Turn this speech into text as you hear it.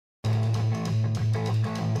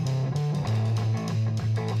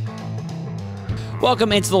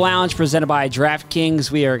Welcome into the lounge presented by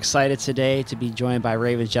DraftKings. We are excited today to be joined by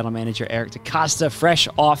Ravens General Manager Eric DeCosta, fresh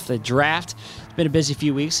off the draft. It's been a busy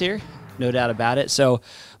few weeks here, no doubt about it. So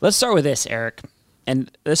let's start with this, Eric.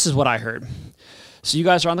 And this is what I heard. So you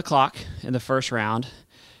guys are on the clock in the first round,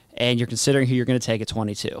 and you're considering who you're going to take at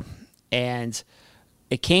 22. And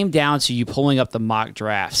it came down to you pulling up the mock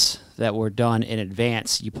drafts that were done in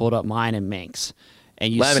advance. You pulled up mine and Mink's.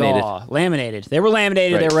 And you saw laminated. They were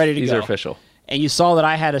laminated. Right. They were ready to go. These are official. And you saw that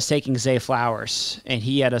I had us taking Zay Flowers, and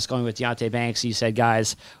he had us going with Deonte Banks. You said,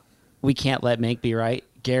 guys, we can't let Mink be right.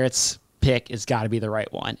 Garrett's pick has got to be the right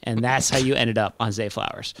one. And that's how you ended up on Zay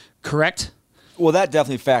Flowers. Correct? Well, that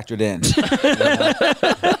definitely factored in.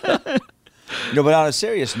 But on a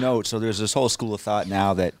serious note, so there's this whole school of thought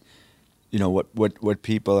now that, what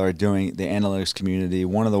people are doing, the analytics community,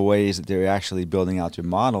 one of the ways that they're actually building out their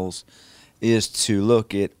models is to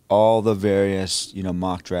look at all the various,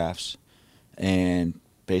 mock drafts and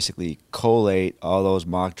basically collate all those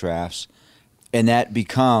mock drafts, and that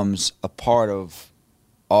becomes a part of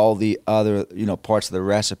all the other, parts of the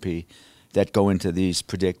recipe that go into these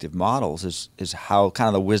predictive models is how kind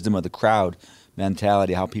of the wisdom of the crowd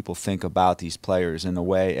mentality, how people think about these players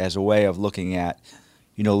as a way of looking at,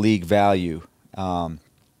 league value.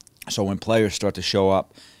 So when players start to show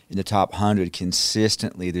up in the top 100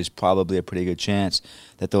 consistently, there's probably a pretty good chance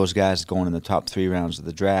that those guys are going in the top 3 rounds of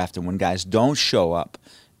the draft. And when guys don't show up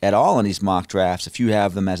at all in these mock drafts, if you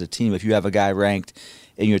have them as a team, if you have a guy ranked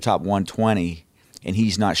in your top 120 and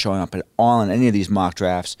he's not showing up at all in any of these mock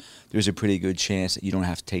drafts, there's a pretty good chance that you don't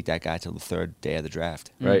have to take that guy till the 3rd day of the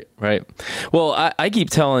draft. Right. Well, I keep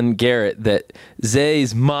telling Garrett that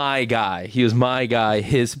Zay's my guy. He was my guy,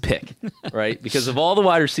 his pick, right? Because of all the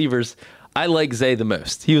wide receivers, I like Zay the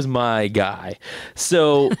most. He was my guy.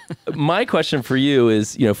 So my question for you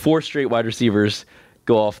is, 4 straight wide receivers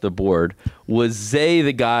go off the board. Was Zay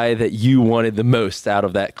the guy that you wanted the most out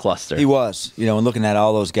of that cluster? He was. And looking at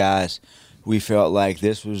all those guys, we felt like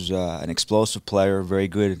this was an explosive player, very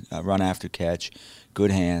good run after catch,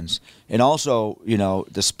 good hands. And also,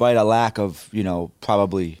 despite a lack of,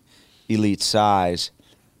 probably elite size,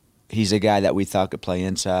 he's a guy that we thought could play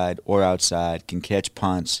inside or outside, can catch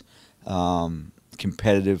punts.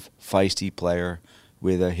 Competitive, feisty player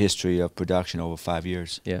with a history of production over 5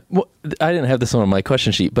 years. Yeah. Well, I didn't have this on my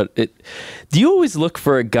question sheet, but do you always look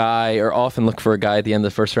for a guy or often look for a guy at the end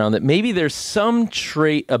of the first round that maybe there's some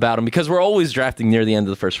trait about him, because we're always drafting near the end of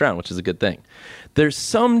the first round, which is a good thing. There's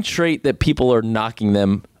some trait that people are knocking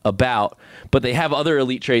them about, but they have other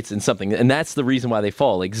elite traits in something, and that's the reason why they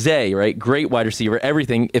fall. Like Zay, right? Great wide receiver,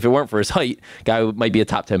 everything. If it weren't for his height, guy might be a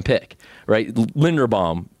top 10 pick, right?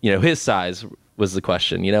 Linderbaum, his size was the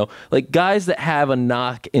question, like guys that have a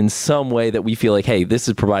knock in some way that we feel like, hey, this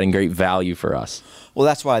is providing great value for us. Well,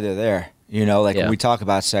 that's why they're there. When we talk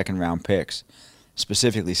about second-round picks,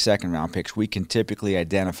 specifically second-round picks, we can typically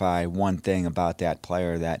identify one thing about that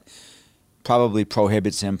player that probably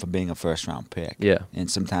prohibits him from being a first-round pick. Yeah. And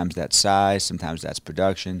sometimes that's size, sometimes that's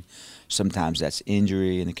production, sometimes that's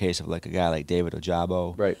injury in the case of like a guy like David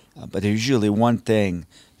Ojabo. Right. But there's usually one thing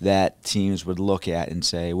that teams would look at and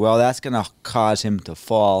say, well, that's going to cause him to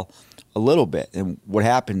fall a little bit. And what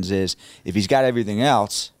happens is if he's got everything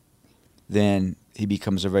else, then he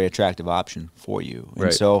becomes a very attractive option for you.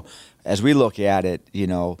 And so as we look at it,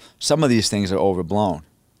 some of these things are overblown.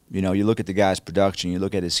 You look at the guy's production, you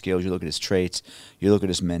look at his skills, you look at his traits, you look at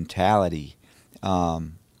his mentality. The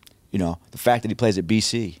fact that he plays at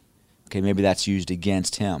BC, okay, maybe that's used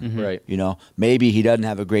against him. Mm-hmm. Right. Maybe he doesn't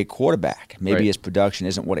have a great quarterback. Maybe his production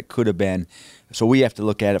isn't what it could have been. So we have to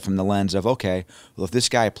look at it from the lens of, okay, well, if this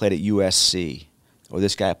guy played at USC, or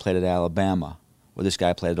this guy played at Alabama, or this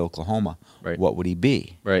guy played at Oklahoma, what would he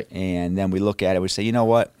be? Right. And then we look at it, we say, you know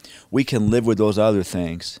what? We can live with those other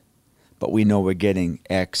things, but we know we're getting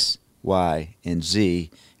X, Y, and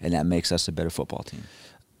Z, and that makes us a better football team.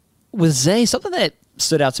 With Zay, something that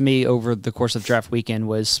stood out to me over the course of draft weekend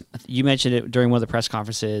was, you mentioned it during one of the press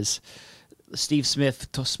conferences, Steve Smith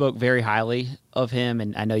spoke very highly of him,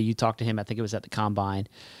 and I know you talked to him, I think it was at the Combine.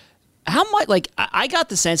 How much, I got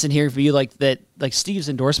the sense in here for you, that Steve's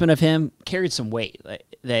endorsement of him carried some weight,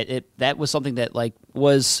 that was something that,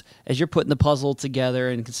 was, as you're putting the puzzle together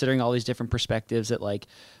and considering all these different perspectives,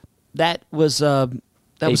 that was something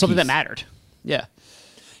that mattered. Yeah.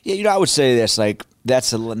 Yeah, I would say this,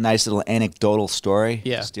 that's a nice little anecdotal story.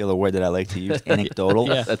 Yeah. Steal a word that I like to use, anecdotal.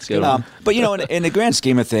 Yeah, that's good. But, in the grand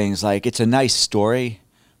scheme of things, it's a nice story,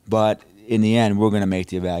 but in the end, we're going to make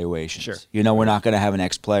the evaluations. Sure. We're not going to have an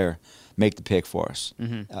ex-player make the pick for us.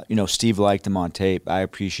 You know, Steve liked him on tape. I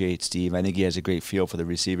appreciate Steve. I think he has a great feel for the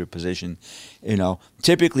receiver position. You know,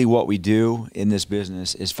 typically what we do in this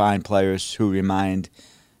business is find players who remind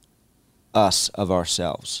us of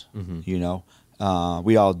ourselves. You know,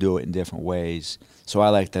 we all do it in different ways. So I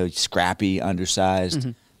like the scrappy, undersized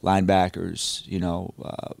linebackers. You know,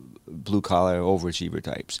 blue collar overachiever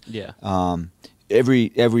types. Yeah.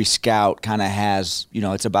 Every scout kind of has, you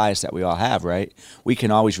know, it's a bias that we all have, right? We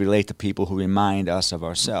can always relate to people who remind us of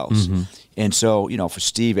ourselves. And so, you know, for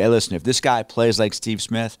Steve, hey, listen, if this guy plays like Steve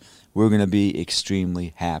Smith, we're going to be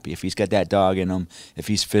extremely happy. If he's got that dog in him, if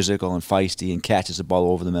he's physical and feisty and catches the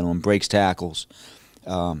ball over the middle and breaks tackles,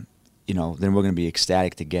 you know, then we're going to be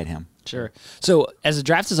ecstatic to get him. Sure. So as the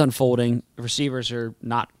draft is unfolding, receivers are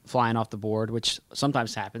not flying off the board, which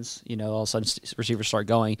sometimes happens. You know, all of a sudden receivers start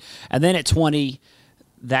going. And then at 20,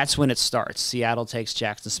 that's when it starts. Seattle takes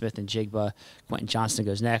Jackson Smith and Jigba. Quentin Johnston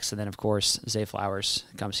goes next. And then, of course, Zay Flowers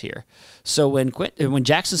comes here. So when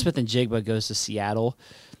Jackson Smith and Jigba goes to Seattle,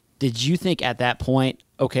 did you think at that point,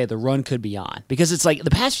 okay, the run could be on? Because it's like the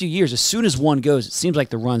past few years, as soon as one goes, it seems like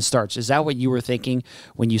the run starts. Is that what you were thinking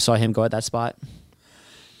when you saw him go at that spot?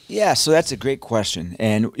 Yeah, so that's a great question.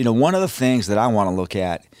 And, you know, one of the things that I want to look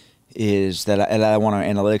at is that I want our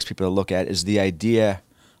analytics people to look at is the idea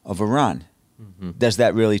of a run. Does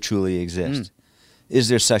that really truly exist? Is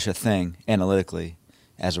there such a thing analytically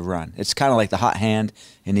as a run? It's kind of like the hot hand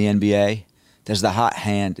in the NBA. Does the hot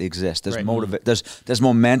hand exist? Does does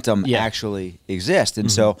momentum actually exist?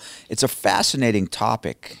 And so it's a fascinating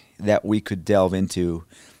topic that we could delve into.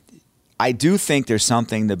 I do think there's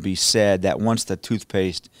something to be said that once the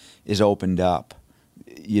toothpaste is opened up,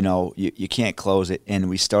 you know, you can't close it, and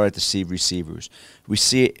we started to see receivers. We've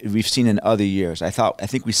seen in other years. I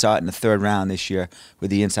think we saw it in the third round this year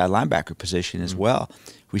with the inside linebacker position as well.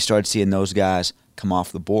 We started seeing those guys come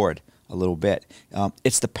off the board a little bit.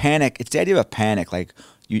 It's the panic. It's the idea of a panic. Like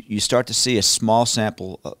you start to see a small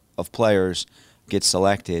sample of players get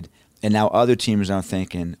selected, and now other teams are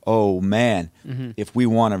thinking, oh, man, if we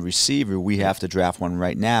want a receiver, we have to draft one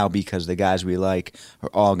right now because the guys we like are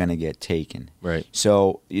all going to get taken. Right.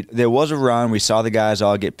 So there was a run. We saw the guys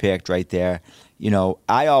all get picked right there. You know,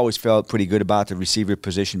 I always felt pretty good about the receiver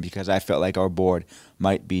position because I felt like our board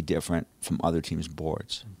might be different from other teams'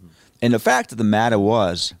 boards. And the fact of the matter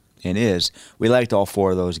was, and is, we liked all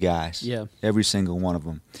four of those guys. Yeah. Every single one of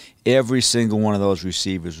them. Every single one of those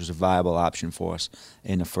receivers was a viable option for us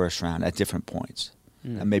in the first round at different points.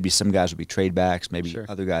 And maybe some guys would be trade backs, maybe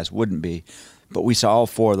other guys wouldn't be. But we saw all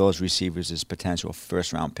four of those receivers as potential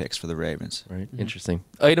first-round picks for the Ravens. Right. Interesting.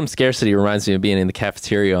 Item scarcity reminds me of being in the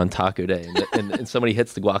cafeteria on Taco Day, and somebody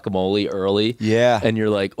hits the guacamole early. Yeah. And you're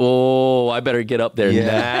like, oh, I better get up there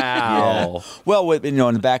now. Yeah. Well, you know,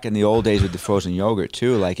 back in the old days with the frozen yogurt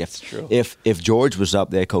too, like if George was up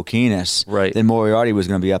there, Coquinas, right, then Moriarty was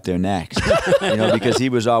going to be up there next. You know, because he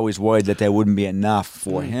was always worried that there wouldn't be enough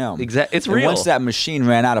for him. Exactly. It's and real. Once that machine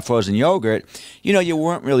ran out of frozen yogurt, you know, you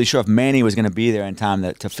weren't really sure if Manny was going to be there in time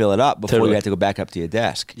to fill it up before you had to go back up to your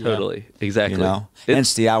desk. Totally. Exactly. You know,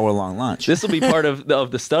 hence the hour-long lunch. This will be part of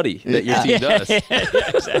the study that your team does.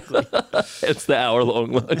 Exactly. It's the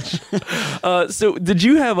hour-long lunch. So did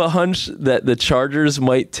you have a hunch that the Chargers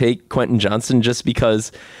might take Quentin Johnston just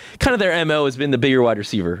because kind of their MO has been the bigger wide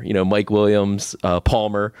receiver? You know, Mike Williams,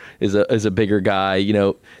 Palmer is a bigger guy. You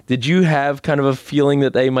know, did you have kind of a feeling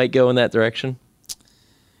that they might go in that direction?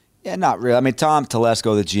 Yeah, not really. I mean, Tom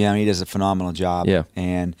Telesco, the GM, he does a phenomenal job. Yeah.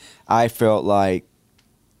 And I felt like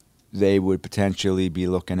they would potentially be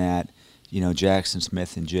looking at, you know, Jackson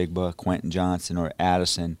Smith and Jigba, Quentin Johnston, or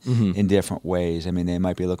Addison in different ways. I mean, they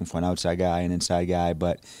might be looking for an outside guy, an inside guy,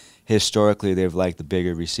 but historically they've liked the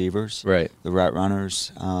bigger receivers, right, the route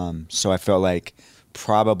runners. So I felt like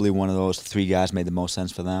probably one of those three guys made the most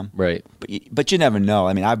sense for them. Right. But you never know.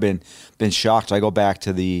 I mean, I've been shocked. I go back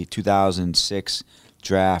to the 2006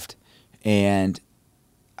 draft, and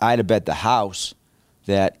I'd have bet the house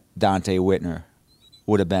that Dante Whitner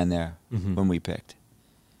would have been there when we picked.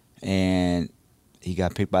 And he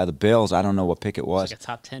got picked by the Bills. I don't know what pick it was. Like a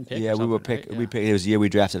top 10 pick. Yeah, we were picked. Right? We picked. It was the year we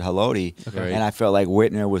drafted Haloti, okay. And I felt like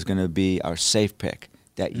Whitner was going to be our safe pick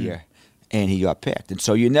that year, and he got picked. And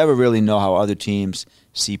so you never really know how other teams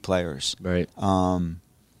see players. Right. You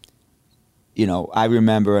know, I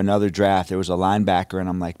remember another draft. There was a linebacker, and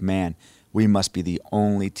I'm like, man, we must be the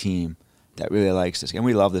only team that really likes this. And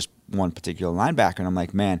we love this one particular linebacker. And I'm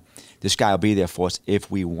like, man, this guy will be there for us if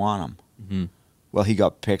we want him. Well, he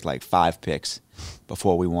got picked like 5 picks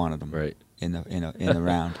before we wanted him right. in the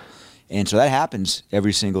round. And so that happens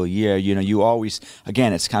every single year. You always,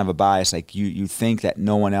 again, it's kind of a bias. Like you think that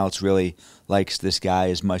no one else really likes this guy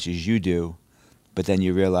as much as you do, but then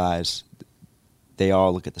you realize they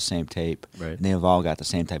all look at the same tape, right, and they've all got the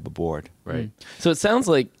same type of board. Right. So it sounds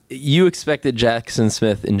like you expected Jackson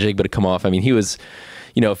Smith and Jigba to come off. I mean, he was,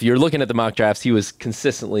 if you're looking at the mock drafts, he was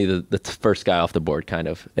consistently the first guy off the board, kind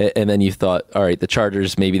of. And then you thought, all right, the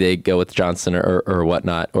Chargers, maybe they go with Johnson or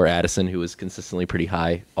whatnot, or Addison, who was consistently pretty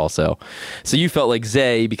high also. So you felt like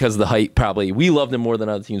Zay, because of the height, probably, we loved him more than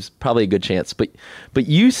other teams, probably a good chance. But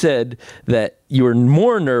you said that you were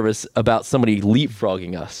more nervous about somebody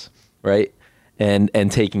leapfrogging us, right?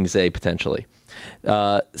 And taking Zay potentially.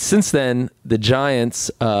 Since then, the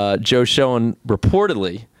Giants, Joe Schoen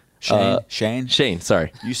reportedly. Shane?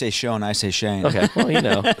 Sorry. You say Schoen, I say Shane. Okay, well,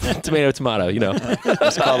 tomato, tomato,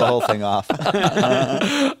 Let's call the whole thing off.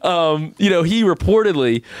 He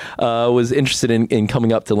reportedly was interested in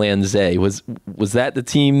coming up to land Zay. Was that the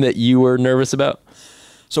team that you were nervous about?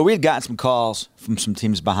 So we had gotten some calls from some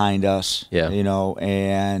teams behind us. Yeah.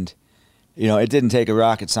 And it didn't take a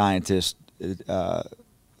rocket scientist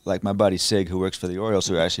like my buddy Sig, who works for the Orioles,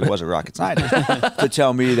 who actually was a rocket scientist, to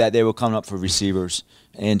tell me that they were coming up for receivers.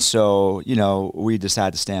 And so, we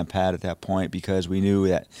decided to stand pat at that point because we knew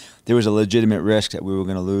that there was a legitimate risk that we were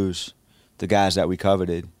going to lose the guys that we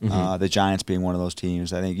coveted, the Giants being one of those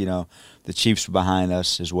teams. I think, the Chiefs were behind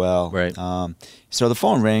us as well. Right. So the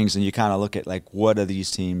phone rings and you kind of look at, like, what are these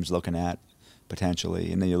teams looking at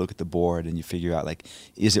potentially? And then you look at the board and you figure out, like,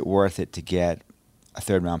 is it worth it to get a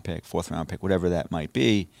third-round pick, fourth-round pick, whatever that might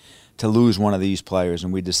be, to lose one of these players?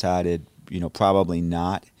 And we decided, probably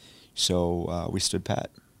not. So we stood pat.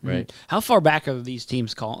 Right. How far back are these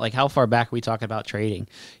teams calling? Like, how far back are we talking about trading?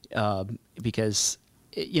 Because,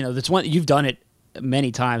 that's one, you've done it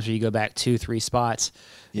many times where you go back 2-3 spots.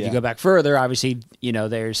 Yeah. If you go back further, obviously,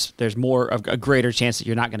 there's more of a greater chance that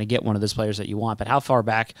you're not going to get one of those players that you want. But how far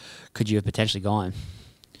back could you have potentially gone?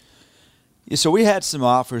 Yeah, so we had some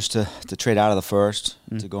offers to trade out of the first,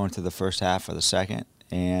 to go into the first half of the second.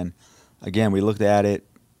 And, again, we looked at it,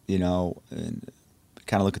 and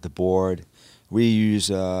kind of look at the board. We use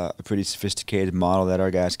a pretty sophisticated model that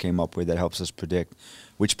our guys came up with that helps us predict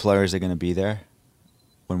which players are going to be there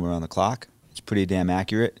when we're on the clock. It's pretty damn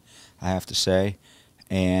accurate, I have to say.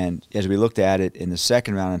 And as we looked at it in the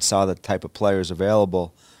second round and saw the type of players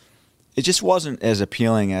available, it just wasn't as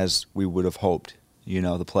appealing as we would have hoped,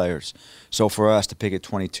 the players. So for us to pick at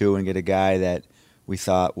 22 and get a guy that we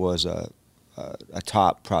thought was a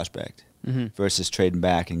top prospect versus trading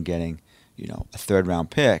back and getting, a third-round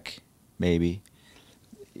pick, maybe,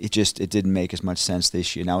 it didn't make as much sense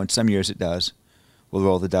this year. Now, in some years it does. We'll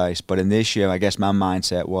roll the dice. But in this year, I guess my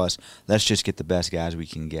mindset was, let's just get the best guys we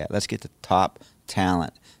can get. Let's get the top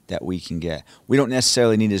talent that we can get. We don't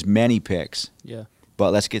necessarily need as many picks. Yeah.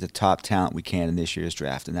 But let's get the top talent we can in this year's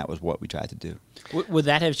draft, and that was what we tried to do. Would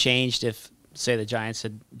that have changed if, say, the Giants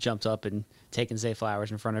had jumped up and taken Zay Flowers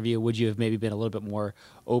in front of you? Would you have maybe been a little bit more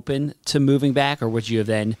open to moving back, or would you have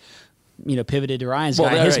then pivoted to Ryan's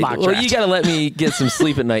guy in his mock draft? Well, you got to let me get some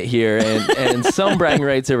sleep at night here and some bragging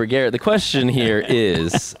rights over Garrett. The question here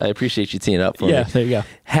is, I appreciate you teeing up for me. Yeah, there you go.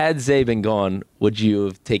 Had Zay been gone, would you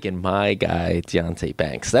have taken my guy, Deontay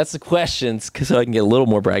Banks? That's the question, so I can get a little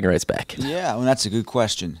more bragging rights back. Yeah, well, that's a good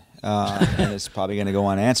question. And it's probably going to go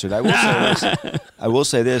unanswered. I will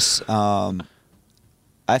say this.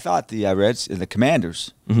 I thought the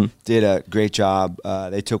Commanders did a great job.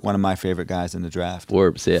 They took one of my favorite guys in the draft.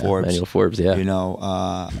 Forbes. Manuel Forbes,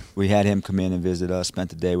 yeah. We had him come in and visit us,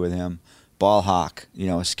 spent the day with him. Ball hawk,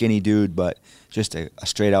 a skinny dude, but just a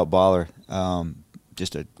straight-out baller,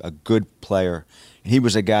 just a good player. And he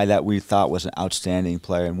was a guy that we thought was an outstanding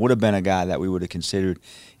player and would have been a guy that we would have considered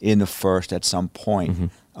in the first at some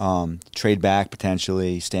point. Trade back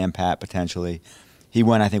potentially, stand pat potentially. He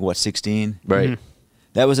went, I think, 16? Right.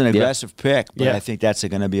 That was an aggressive pick, but Yeah. I think that's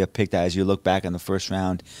going to be a pick that as you look back on the first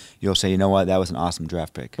round, you'll say, you know what, that was an awesome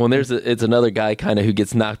draft pick. Well, it's another guy kind of who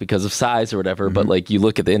gets knocked because of size or whatever, but like you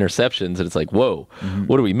look at the interceptions and it's like, whoa,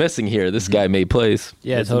 what are we missing here? This guy made plays.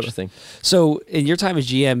 Yeah, That's totally. interesting. So in your time as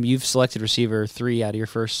GM, you've selected receiver 3 out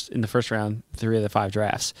of in the first round, 3 of the 5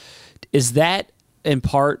 drafts. Is that in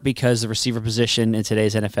part because the receiver position in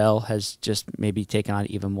today's NFL has just maybe taken on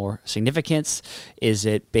even more significance? Is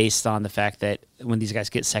it based on the fact that when these guys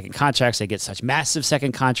get second contracts, they get such massive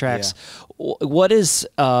second contracts? Yeah. What is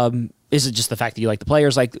it just the fact that you like the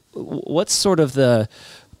players? Like, what's sort of the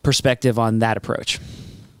perspective on that approach?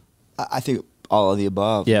 I think all of the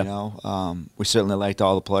above. Yeah. We certainly liked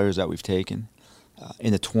all the players that we've taken.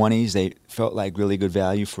 In the 20s, they felt like really good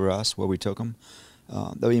value for us where we took them.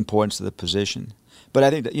 the importance of the position. But I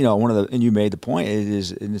think that, and you made the point, and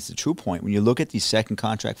it's a true point. When you look at these second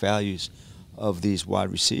contract values of these wide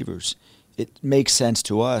receivers, it makes sense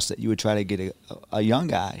to us that you would try to get a young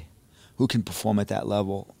guy who can perform at that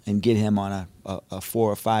level and get him on a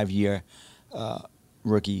 4 or 5 year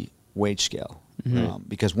rookie wage scale. Mm-hmm.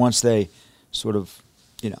 Because once they sort of,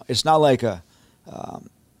 it's not like a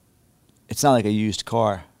used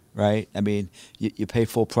car, right? I mean, you pay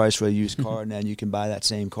full price for a used car, and then you can buy that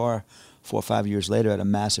same car 4 or 5 years later at a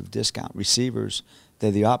massive discount. Receivers,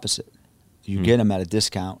 they're the opposite. You get them at a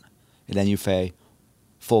discount, and then you pay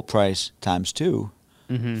full price times 2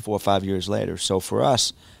 4 or 5 years later. So for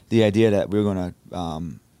us, the idea that we're going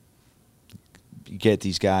to get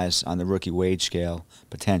these guys on the rookie wage scale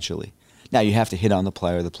potentially. Now you have to hit on the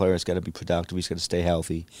player. The player has got to be productive. He's got to stay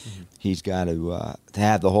healthy. He's got to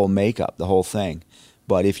have the whole makeup, the whole thing.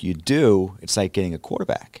 But if you do, it's like getting a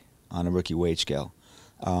quarterback on a rookie wage scale.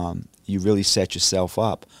 You really set yourself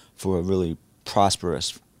up for a really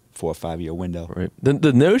prosperous 4 or 5 year window. Right.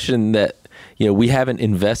 The notion that we haven't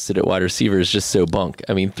invested at wide receiver is just so bunk.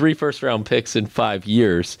 I mean, 3 first-round picks in 5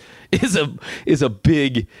 years is a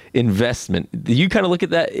big investment. You kind of look at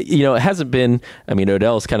that. It hasn't been. I mean,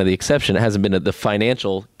 Odell's kind of the exception. It hasn't been the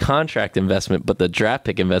financial contract investment, but the draft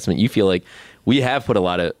pick investment. You feel like we have put a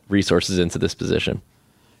lot of resources into this position.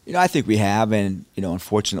 I think we have, and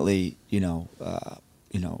unfortunately,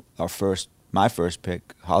 my first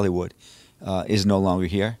pick, Hollywood, is no longer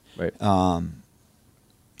here. Right.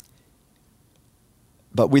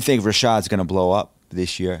 But we think Rashad's going to blow up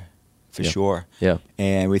this year, for sure. Yeah.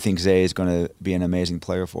 And we think Zay is going to be an amazing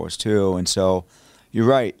player for us too. And so, you're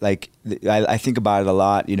right. Like I think about it a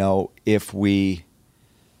lot. If we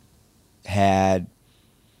had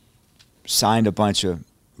signed a bunch of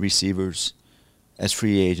receivers as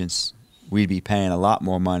free agents, we'd be paying a lot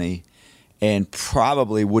more money, and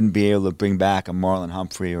probably wouldn't be able to bring back a Marlon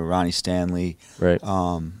Humphrey or Ronnie Stanley, right?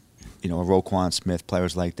 A Roquan Smith,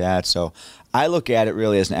 players like that. So I look at it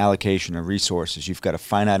really as an allocation of resources. You've got a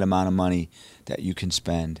finite amount of money that you can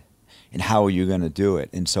spend, and how are you going to do it?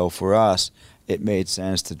 And so for us, it made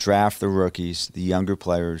sense to draft the rookies, the younger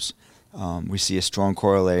players. We see a strong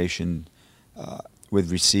correlation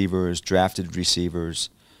with receivers, drafted receivers,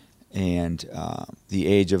 and the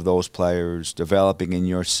age of those players developing in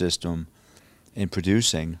your system and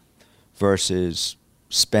producing versus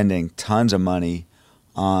spending tons of money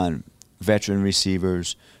on veteran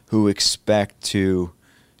receivers who expect to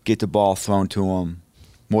get the ball thrown to them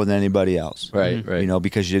more than anybody else. Right.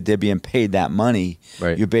 Because they're being paid that money.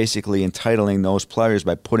 Right. You're basically entitling those players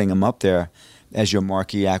by putting them up there as your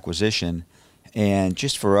marquee acquisition. And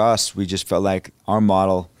just for us, we just felt like our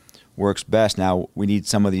model works best. Now, we need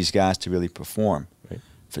some of these guys to really perform,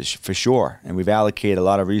 for sure. And we've allocated a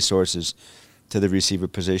lot of resources to the receiver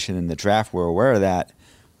position in the draft. We're aware of that.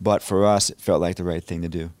 But for us, it felt like the right thing to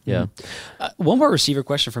do. Yeah. One more receiver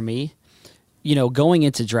question for me. Going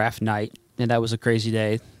into draft night, and that was a crazy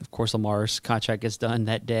day. Of course, Lamar's contract gets done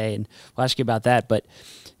that day, and we'll ask you about that. But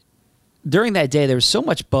during that day, there was so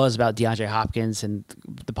much buzz about DeAndre Hopkins and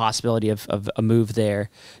the possibility of a move there.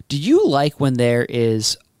 Do you like when there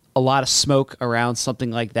is a lot of smoke around something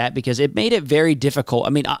like that? Because it made it very difficult. I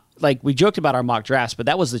mean, we joked about our mock drafts, but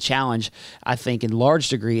that was the challenge, I think, in large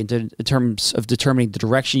degree in terms of determining the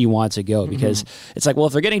direction you want to go. Because it's like, well,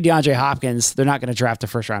 if they're getting DeAndre Hopkins, they're not going to draft a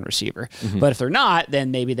first-round receiver. But if they're not,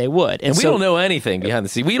 then maybe they would. And we don't know anything behind the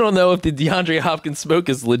scenes. We don't know if the DeAndre Hopkins smoke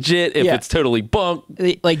is legit, if it's totally bunk.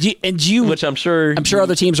 Which I'm sure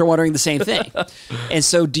other teams are wondering the same thing. And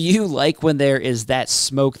so do you like when there is that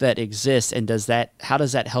smoke that exists, and how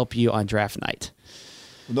does that help you on draft night?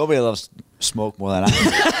 Nobody loves smoke more than I do.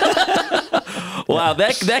 Wow,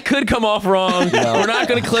 that could come off wrong. We're not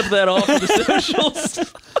going to clip that off of the socials.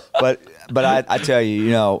 But I tell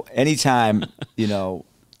you, anytime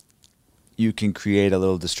you can create a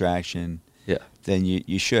little distraction, then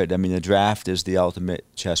you should. I mean, the draft is the ultimate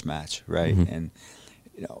chess match, right? And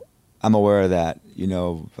I'm aware of that.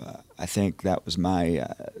 I think that was my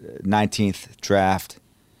 19th draft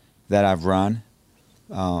that I've run.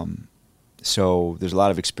 So there's a lot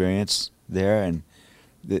of experience there, and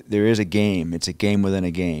there is a game. It's a game within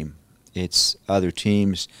a game. It's other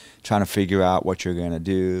teams trying to figure out what you're going to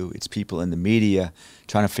do. It's people in the media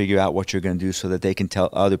trying to figure out what you're going to do so that they can tell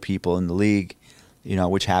other people in the league,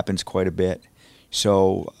 which happens quite a bit.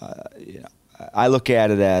 So I look at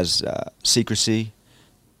it as secrecy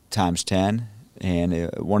times 10, and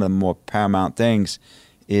one of the more paramount things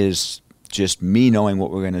is just me knowing what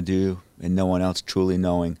we're going to do and no one else truly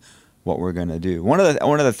knowing what we're going to do. One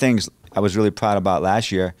of the things I was really proud about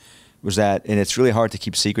last year was that, and it's really hard to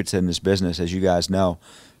keep secrets in this business, as you guys know,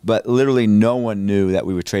 but literally no one knew that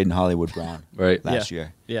we were trading Hollywood Brown last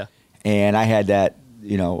year. Yeah. And I had that,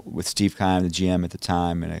 with Steve Keim, the GM at the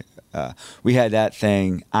time, and we had that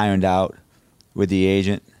thing ironed out with the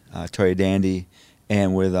agent, Terry Dandy,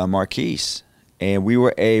 and with Marquise. And we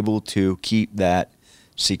were able to keep that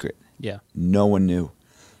secret. Yeah. No one knew.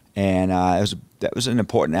 And that was an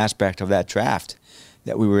important aspect of that draft,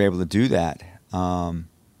 that we were able to do that.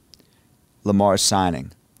 Lamar's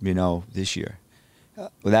signing, this year. Well,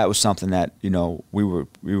 that was something that, we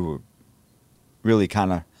were really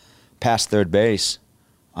kind of past third base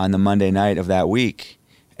on the Monday night of that week,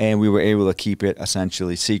 and we were able to keep it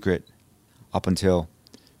essentially secret up until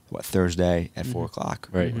Thursday at 4 o'clock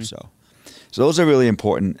or so. So those are really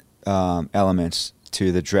important elements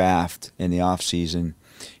to the draft in the off season.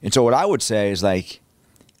 And so what I would say is, like,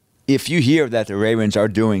 if you hear that the Ravens are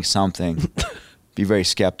doing something, be very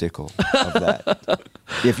skeptical of that.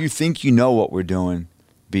 If you think you know what we're doing,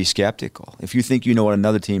 be skeptical. If you think you know what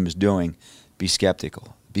another team is doing, be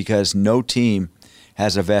skeptical. Because no team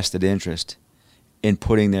has a vested interest in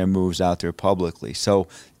putting their moves out there publicly. So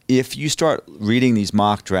if you start reading these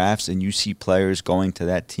mock drafts and you see players going to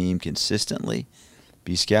that team consistently,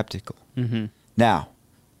 be skeptical. Mm-hmm. Now,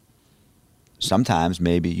 sometimes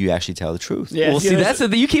maybe you actually tell the truth. Yeah, well, see, that's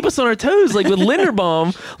you keep us on our toes. Like with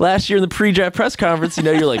Linderbaum last year in the pre-draft press conference,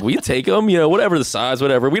 you're like, we take him, whatever the size,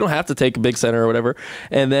 whatever. We don't have to take a big center or whatever.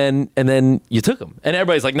 And then you took him, and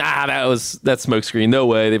everybody's like, nah, that's smokescreen. No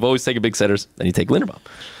way. They've always taken big centers. Then you take Linderbaum.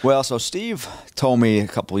 Well, so Steve told me a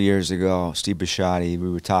couple of years ago, Steve Bisciotti, we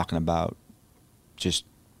were talking about just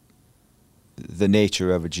the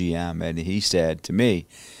nature of a GM, and he said to me,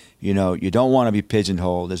 you don't want to be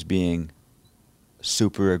pigeonholed as being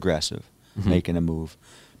super aggressive, making a move,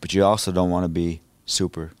 but you also don't want to be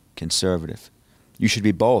super conservative. You should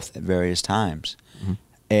be both at various times.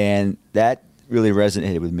 And that really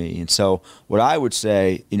resonated with me. And so what I would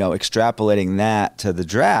say, extrapolating that to the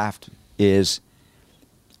draft is,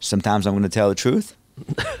 sometimes I'm going to tell the truth,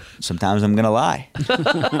 sometimes I'm going to lie.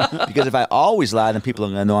 Because if I always lie, then people are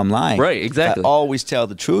going to know I'm lying. Right, exactly. If I always tell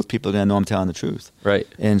the truth, people are going to know I'm telling the truth. Right.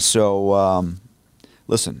 And so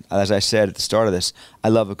listen, as I said at the start of this, I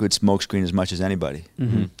love a good smokescreen as much as anybody.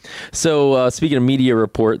 Mm-hmm. So speaking of media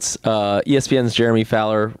reports, ESPN's Jeremy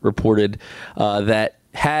Fowler reported that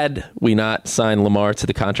had we not signed Lamar to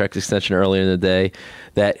the contract extension earlier in the day,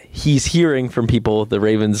 that he's hearing from people the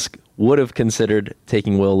Ravens would have considered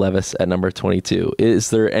taking Will Levis at number 22. Is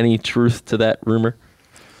there any truth to that rumor?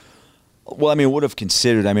 Well, would have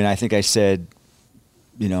considered. I think I said,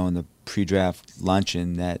 in the pre-draft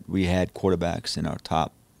luncheon that we had quarterbacks in our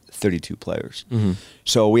top 32 players.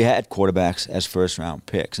 So we had quarterbacks as first-round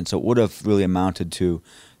picks. And so it would have really amounted to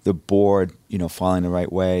the board, falling the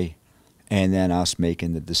right way, and then us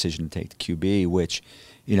making the decision to take the QB, which,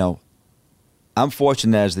 I'm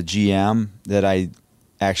fortunate as the GM that I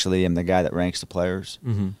actually am the guy that ranks the players.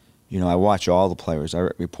 I watch all the players. I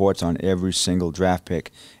write reports on every single draft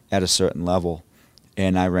pick at a certain level,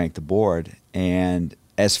 and I rank the board. And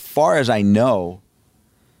as far as I know,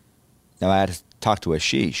 now I had to talk to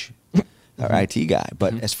Ashish, our IT guy,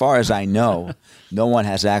 but as far as I know, no one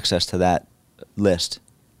has access to that list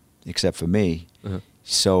except for me.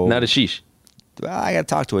 So not Ashish. Well, I got to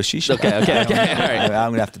talk to Ashish. Okay. All right. I'm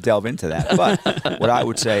going to have to delve into that. But what I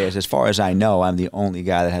would say is, as far as I know, I'm the only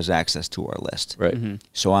guy that has access to our list. Right.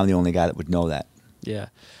 So I'm the only guy that would know that. Yeah.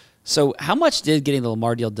 So how much did getting the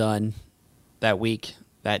Lamar deal done that week,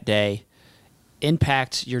 that day,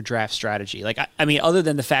 impact your draft strategy? Like, other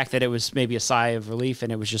than the fact that it was maybe a sigh of relief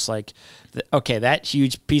and it was just like, okay, that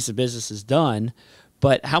huge piece of business is done,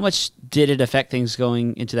 but how much did it affect things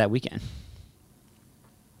going into that weekend?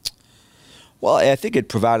 Well, I think it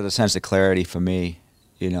provided a sense of clarity for me,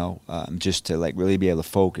 just to really be able to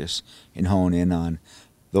focus and hone in on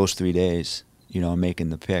those 3 days,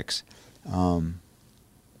 making the picks.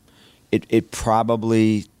 It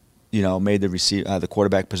probably, made the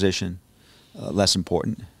quarterback position less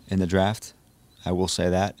important in the draft. I will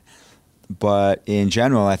say that. But in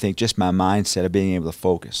general, I think just my mindset of being able to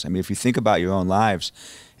focus. If you think about your own lives,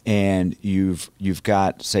 and you've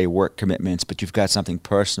got, say, work commitments, but you've got something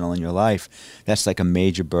personal in your life, that's like a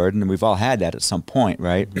major burden, and we've all had that at some point,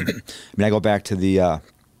 right? I go back to the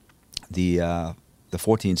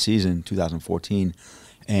 14 season, 2014,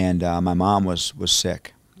 and my mom was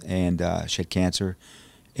sick, and she had cancer,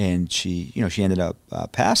 and she ended up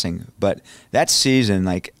passing. But that season,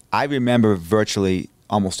 I remember virtually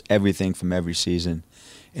almost everything from every season,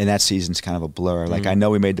 and that season's kind of a blur. I know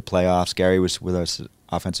we made the playoffs. Gary was with us,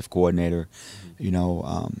 offensive coordinator,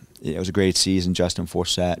 It was a great season. Justin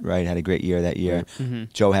Forsett, right, had a great year that year. Mm-hmm.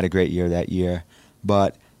 Joe had a great year that year.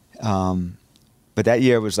 But that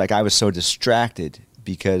year was like I was so distracted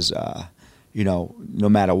because, no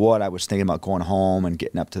matter what, I was thinking about going home and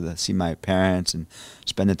getting up to see my parents and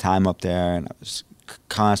spending time up there. And I was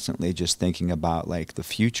constantly just thinking about like the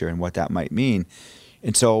future and what that might mean.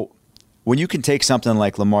 And so when you can take something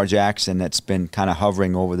like Lamar Jackson that's been kind of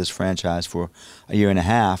hovering over this franchise for a year and a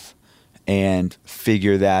half and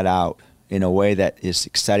figure that out in a way that is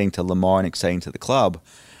exciting to Lamar and exciting to the club,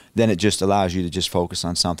 then it just allows you to just focus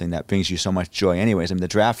on something that brings you so much joy anyways. I mean, the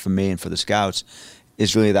draft for me and for the scouts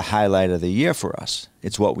is really the highlight of the year for us.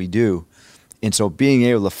 It's what we do. And so being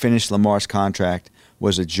able to finish Lamar's contract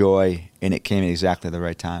was a joy, and it came at exactly the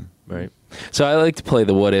right time. Right. So I like to play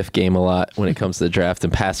the what if game a lot when it comes to the draft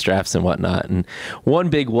and past drafts and whatnot. And one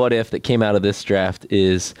big what if that came out of this draft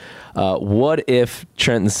is what if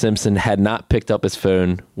Trenton Simpson had not picked up his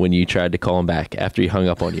phone when you tried to call him back after he hung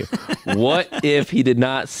up on you? What if he did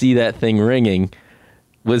not see that thing ringing?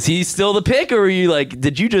 Was he still the pick, or were you like,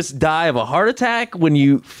 did you just die of a heart attack when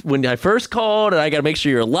I first called, and I got to make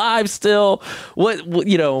sure you're alive still? What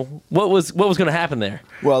was going to happen there?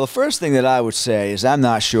 Well, the first thing that I would say is I'm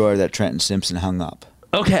not sure that Trenton Simpson hung up.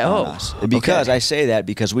 Okay. On us. Because okay. I say that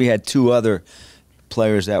because we had two other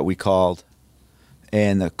players that we called,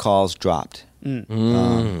 and the calls dropped.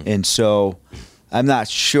 And so I'm not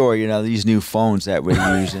sure, these new phones that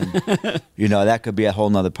we're using, that could be a whole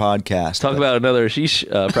nother podcast. Talk about another Sheesh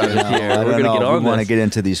project here. We're going to get on we want to get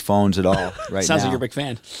into these phones at all right now. Sounds like you're a big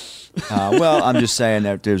fan. Well, I'm just saying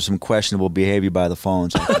that there's some questionable behavior by the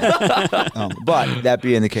phones. But that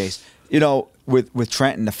being the case, with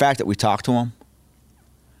Trenton, the fact that we talked to him,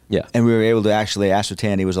 yeah, and we were able to actually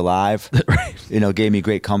ascertain he was alive, right. Gave me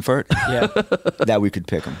great comfort. Yeah, that we could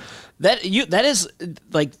pick him. That is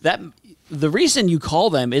like that. The reason you call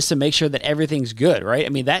them is to make sure that everything's good, right? I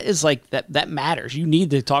mean, that is like that matters. You need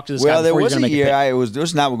to talk to this guy before there was you're going to make a year. a pick.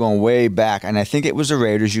 This now we're going way back, and I think it was the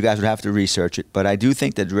Raiders. You guys would have to research it, but I do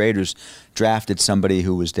think that the Raiders drafted somebody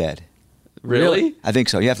who was dead. Really? I think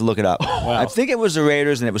so. You have to look it up. Wow. I think it was the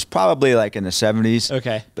Raiders, and it was probably like in the 70s.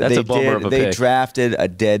 Okay. But That's a bummer of a They pick. drafted a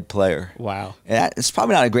dead player. Wow. And it's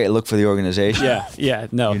probably not a great look for the organization. Yeah.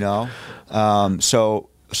 No.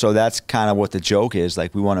 So that's kind of what the joke is.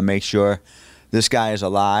 Like, we want to make sure this guy is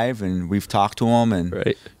alive, and we've talked to him, and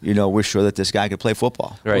right. We're sure that this guy could play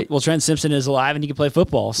football. Right. Well, Trent Simpson is alive, and he can play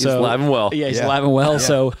football. So he's alive and well. Yeah, he's Yeah. alive and well. Yeah.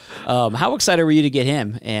 So, how excited were you to get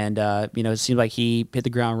him? And it seemed like he hit the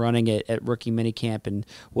ground running at rookie minicamp. And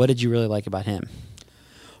what did you really like about him?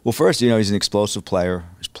 Well, first, he's an explosive player.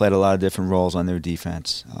 He's played a lot of different roles on their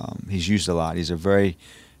defense. He's used a lot. He's a very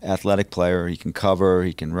athletic player. He can cover,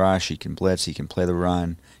 he can rush, he can blitz, he can play the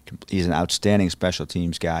run. He's an outstanding special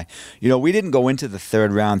teams guy. We didn't go into the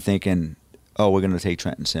third round thinking, oh, we're going to take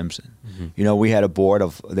Trenton Simpson. Mm-hmm. We had a board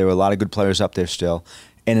there were a lot of good players up there still.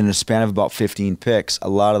 And in a span of about 15 picks, a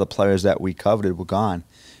lot of the players that we coveted were gone.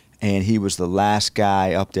 And he was the last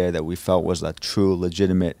guy up there that we felt was a true,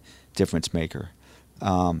 legitimate difference maker.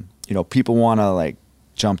 People want to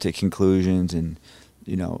jump to conclusions and,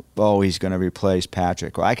 he's going to replace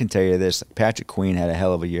Patrick. Well, I can tell you this, Patrick Queen had a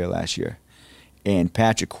hell of a year last year. And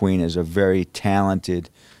Patrick Queen is a very talented,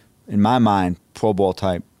 in my mind, Pro Bowl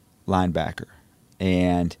type linebacker.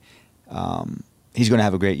 And he's going to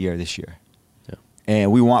have a great year this year. Yeah.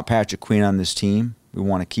 And we want Patrick Queen on this team. We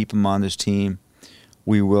want to keep him on this team.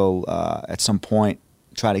 We will, at some point,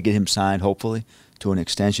 try to get him signed, hopefully, to an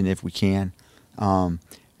extension if we can.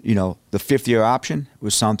 The fifth-year option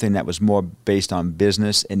was something that was more based on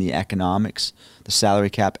business and the economics, the salary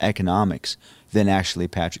cap economics, than actually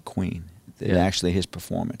Patrick Queen, than actually his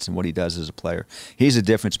performance and what he does as a player. He's a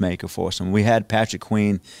difference maker for us. And we had Patrick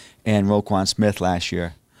Queen and Roquan Smith last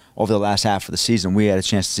year. Over the last half of the season, we had a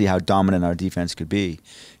chance to see how dominant our defense could be.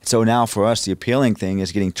 So now for us, the appealing thing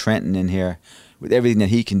is getting Trenton in here with everything that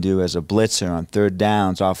he can do as a blitzer on third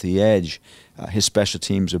downs, off the edge, his special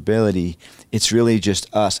teams ability. It's really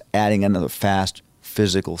just us adding another fast,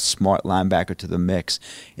 physical, smart linebacker to the mix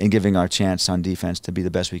and giving our chance on defense to be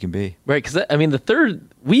the best we can be. Right, because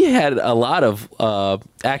we had a lot of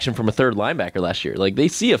action from a third linebacker last year. They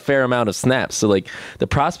see a fair amount of snaps. So the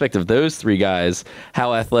prospect of those three guys,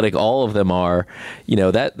 how athletic all of them are,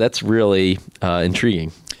 that's really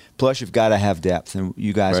intriguing. Plus, you've got to have depth, and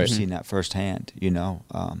you guys Right. have seen that firsthand.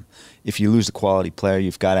 If you lose a quality player,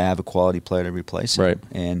 you've got to have a quality player to replace him. Right.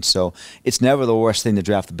 And so it's never the worst thing to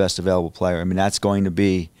draft the best available player. I mean, that's going to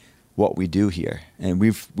be what we do here. And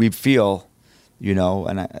we feel,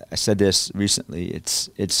 and I said this recently,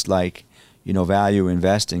 it's like, value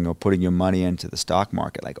investing or putting your money into the stock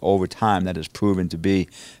market. Like over time, that has proven to be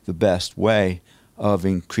the best way of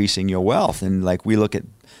increasing your wealth. And like we look at,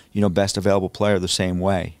 best available player the same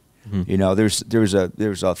way. Mm-hmm.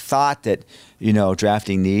 There's a thought that,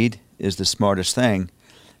 drafting need is the smartest thing.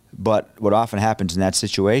 But what often happens in that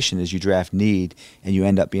situation is you draft need and you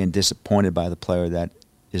end up being disappointed by the player that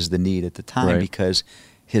is the need at the time, because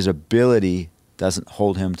his ability doesn't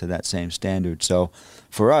hold him to that same standard. So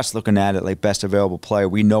for us, looking at it like best available player,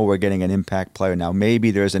 we know we're getting an impact player. Now,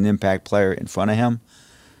 maybe there's an impact player in front of him,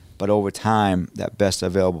 but over time, that best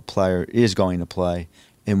available player is going to play.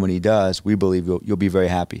 And when he does, we believe you'll be very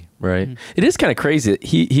happy. Right. Mm-hmm. It is kind of crazy.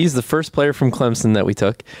 He's the first player from Clemson that we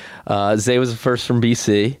took. Zay was the first from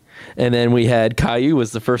BC. And then we had Caillou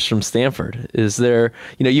was the first from Stanford. Is there,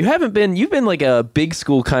 you've been like a big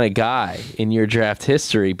school kind of guy in your draft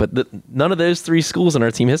history, but none of those three schools in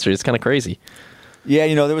our team history. It's kind of crazy. Yeah,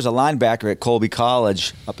 there was a linebacker at Colby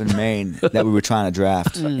College up in Maine that we were trying to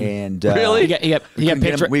draft. And really?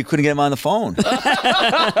 We couldn't get him on the phone.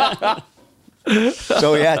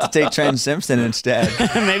 So we had to take Trent Simpson instead.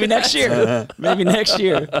 Maybe next year.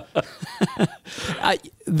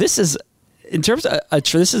 This is, in terms of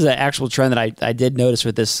this is an actual trend that I did notice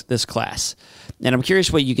with this class, and I'm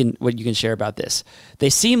curious what you can share about this.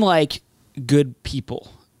 They seem like good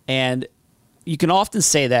people, and you can often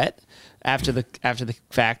say that after the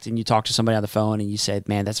fact, and you talk to somebody on the phone and you say,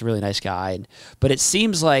 man, that's a really nice guy. But it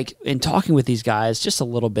seems like in talking with these guys just a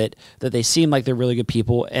little bit that they seem like they're really good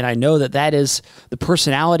people. And I know that is the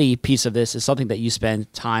personality piece of this is something that you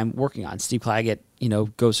spend time working on. Steve Claggett,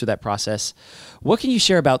 goes through that process. What can you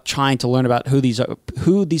share about trying to learn about who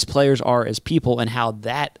these players are as people and how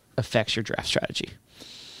that affects your draft strategy?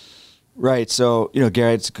 Right. So,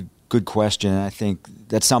 Gary, it's a good question. And I think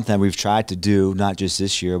that's something that we've tried to do, not just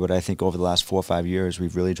this year, but I think over the last 4 or 5 years,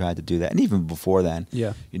 we've really tried to do that. And even before then,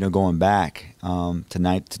 going back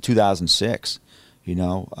to 2006,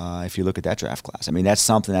 if you look at that draft class, I mean, that's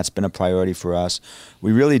something that's been a priority for us.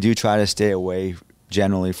 We really do try to stay away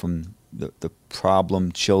generally from the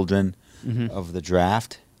problem children of the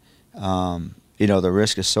draft. The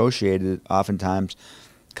risk associated oftentimes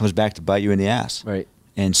comes back to bite you in the ass. Right.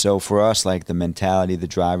 And so for us, like the mentality, the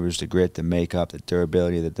drivers, the grit, the makeup, the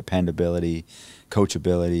durability, the dependability,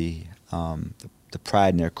 coachability, the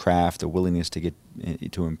pride in their craft, the willingness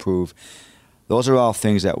to improve, those are all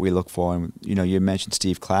things that we look for. And, you mentioned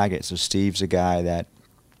Steve Claggett. So Steve's a guy that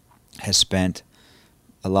has spent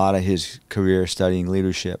a lot of his career studying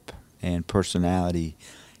leadership and personality.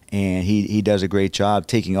 And he does a great job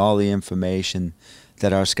taking all the information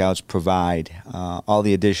that our scouts provide, all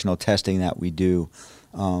the additional testing that we do,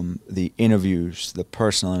 the interviews, the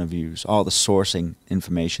personal interviews, all the sourcing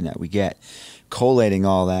information that we get, collating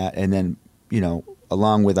all that, and then,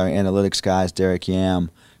 along with our analytics guys, Derek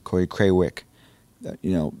Yam, Corey Craywick,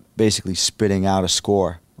 basically spitting out a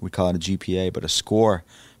score. We call it a GPA, but a score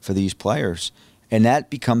for these players. And that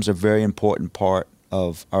becomes a very important part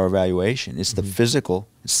of our evaluation. It's the physical,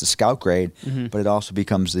 it's the scout grade, but it also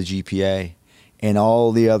becomes the GPA. And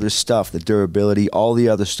all the other stuff, the durability, all the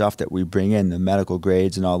other stuff that we bring in, the medical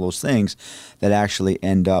grades and all those things that actually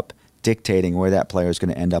end up dictating where that player is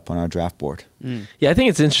going to end up on our draft board. Yeah, I think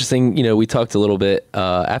it's interesting. We talked a little bit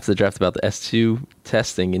after the draft about the S2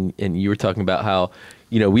 testing, and you were talking about how,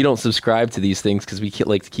 we don't subscribe to these things because we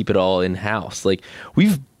like to keep it all in-house. Like,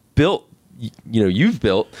 we've built, you've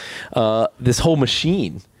built this whole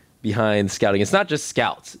machine behind scouting. It's not just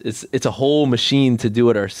scouts. It's a whole machine to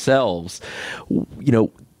do it ourselves.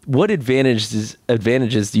 What advantages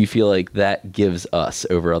do you feel like that gives us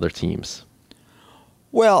over other teams?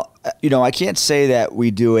 Well, I can't say that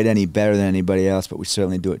we do it any better than anybody else, but we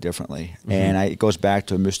certainly do it differently. And it goes back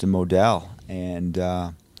to Mr. Modell and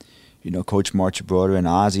Coach Marchibroda and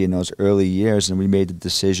Ozzie in those early years, and we made the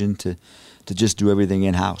decision to just do everything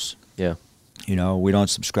in-house. Yeah. We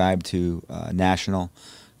don't subscribe to national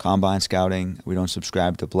combine scouting. We don't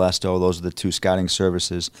subscribe to Blesto. Those are the two scouting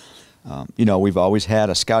services. We've always had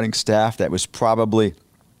a scouting staff that was probably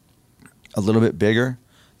a little bit bigger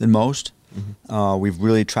than most. We've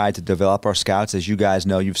really tried to develop our scouts. As you guys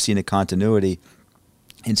know, you've seen a continuity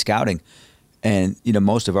in scouting. And,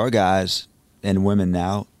 most of our guys and women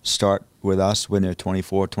now start with us when they're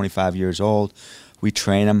 24, 25 years old. We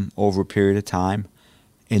train them over a period of time,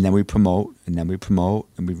 and then we promote, and then we promote,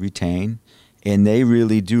 and we retain. And they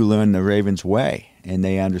really do learn the Ravens way, and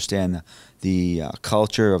they understand the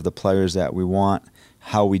culture of the players that we want,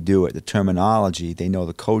 how we do it, the terminology. They know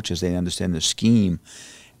the coaches. They understand the scheme.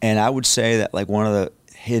 And I would say that one of the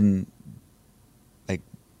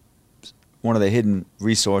hidden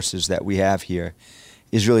resources that we have here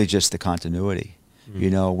is really just the continuity. You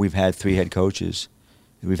know, we've had 3 head coaches,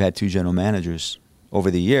 we've had 2 general managers over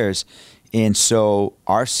the years, and so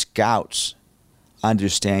our scouts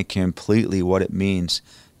understand completely what it means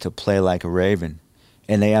to play like a Raven,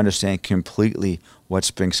 and they understand completely what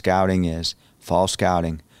spring scouting is, fall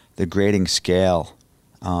scouting, the grading scale.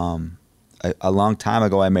 A long time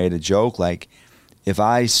ago, I made a joke like, if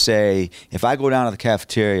I go down to the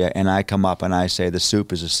cafeteria and I come up and I say the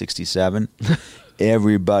soup is a 67,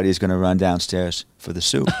 everybody's going to run downstairs for the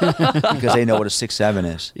soup because they know what a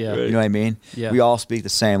 6-7 is. Yeah. Right. You know what I mean? Yeah. We all speak the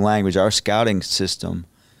same language. Our scouting system,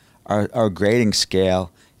 our grading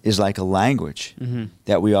scale is like a language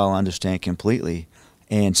that we all understand completely.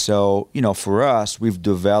 And so, you know, for us, we've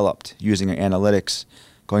developed, using our analytics,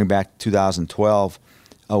 going back to 2012,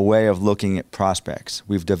 a way of looking at prospects.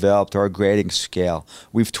 We've developed our grading scale.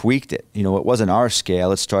 We've tweaked it. You know, it wasn't our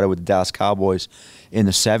scale. It started with the Dallas Cowboys in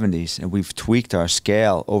the 70s, and we've tweaked our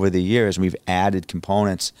scale over the years, and we've added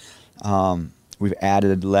components. We've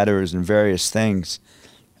added letters and various things.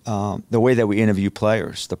 The way that we interview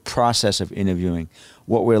players, the process of interviewing,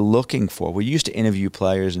 what we're looking for. We used to interview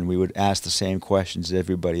players, and we would ask the same questions as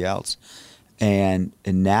everybody else. And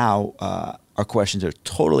now our questions are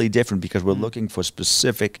totally different because we're looking for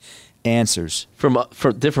specific answers.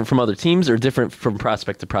 Different from other teams, or different from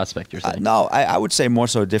prospect to prospect, you're saying? No, I would say more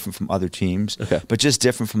so different from other teams, Okay. but just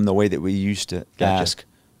different from the way that we used to Gotcha. ask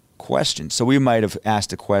questions. So we might have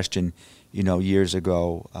asked a question, you know, years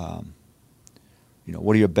ago, you know,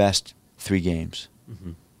 what are your best 3 games?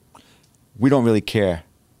 We don't really care.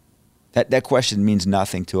 That question means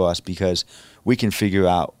nothing to us because we can figure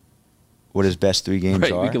out what his best 3 games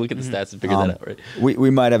Right, are. we can look at the stats and figure that out, right? We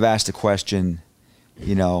might have asked a question,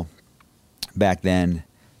 you know, back then,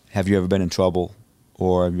 have you ever been in trouble,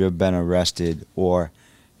 or have you ever been arrested, or,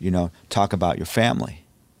 you know, talk about your family.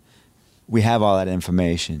 We have all that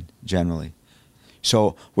information generally.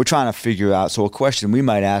 So we're trying to figure out, so a question we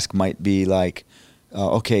might ask might be like,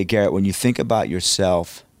 okay, Garrett, when you think about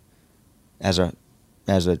yourself as a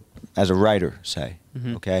writer, say,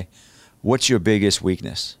 okay, what's your biggest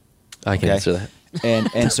weakness? I can answer that.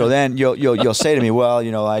 And so then you'll say to me, well,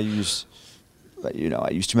 you know, I use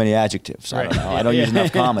too many adjectives. I don't know. I don't use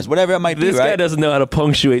enough commas. Whatever it might be. This Right? guy doesn't know how to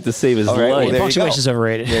punctuate to save his All right, well, life. there you Punctuation's go.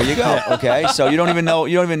 overrated. There you go. Okay, so you don't even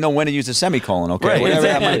know when to use a semicolon. Okay, Right, whatever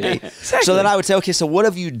that exactly. might be. Exactly. So then I would say, okay, so what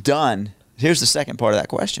have you done? Here's the second part of that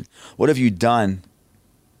question. What have you done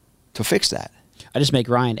to fix that? I just make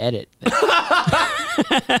Ryan edit.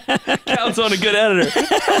 Counts on a good editor.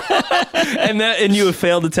 and you have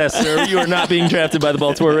failed the test, sir. You are not being drafted by the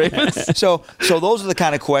Baltimore Ravens. So those are the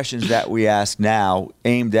kind of questions that we ask now,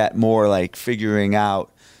 aimed at more like figuring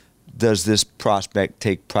out, does this prospect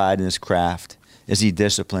take pride in his craft? Is he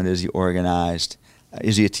disciplined? Is he organized?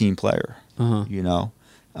 Is he a team player? You know,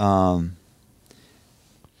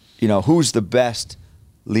 who's the best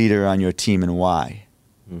leader on your team and why?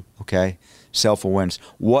 Okay, self-awareness.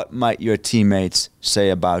 What might your teammates say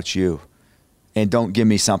about you? And don't give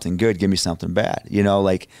me something good, give me something bad. You know,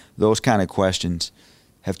 like those kind of questions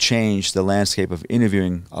have changed the landscape of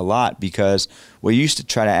interviewing a lot, because we used to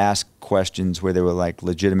try to ask questions where they were like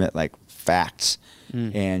legitimate, like facts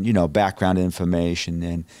and, you know, background information.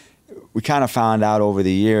 And we kind of found out over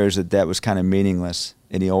the years that that was kind of meaningless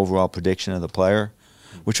in the overall prediction of the player.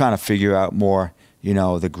 We're trying to figure out more, you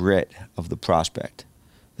know, the grit of the prospect,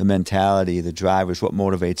 the mentality, the drivers, what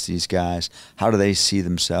motivates these guys, how do they see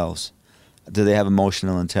themselves? Do they have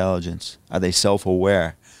emotional intelligence? Are they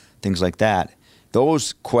self-aware? Things like that.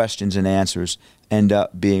 Those questions and answers end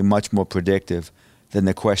up being much more predictive than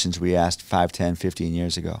the questions we asked 5, 10, 15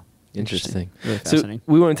 years ago. Interesting. Really So fascinating.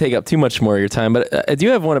 we won't take up too much more of your time, but I do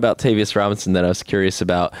have one about Tavius Robinson that I was curious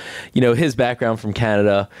about. You know, his background from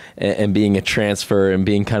Canada and being a transfer and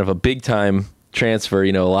being kind of a big-time transfer.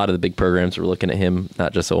 You know, a lot of the big programs were looking at him,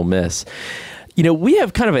 not just Ole Miss. You know, we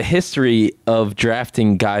have kind of a history of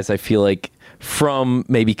drafting guys, I feel like, from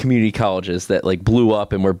maybe community colleges that like blew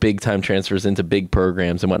up and were big-time transfers into big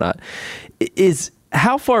programs and whatnot.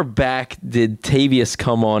 How far back did Tavius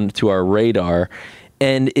come on to our radar?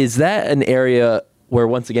 And is that an area where,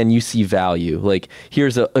 once again, you see value? Like,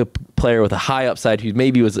 here's a player with a high upside who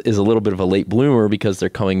maybe is a little bit of a late bloomer because they're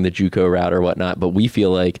coming the JUCO route or whatnot, but we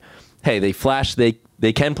feel like, hey, they flash, they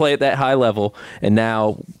can play at that high level, and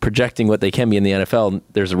now projecting what they can be in the NFL,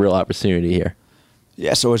 there's a real opportunity here.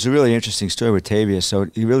 Yeah, so it's a really interesting story with Tavius. So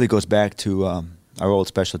it really goes back to our old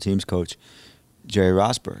special teams coach, Jerry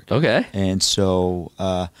Rosberg. Okay. And so,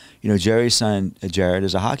 you know, Jerry's son, Jared,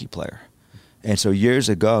 is a hockey player. And so years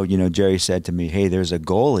ago, you know, Jerry said to me, hey, there's a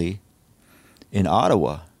goalie in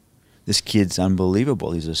Ottawa. This kid's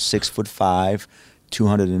unbelievable. He's a 6'5",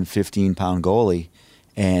 215-pound goalie,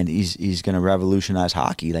 and he's going to revolutionize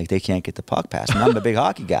hockey. Like, they can't get the puck past him. I'm a big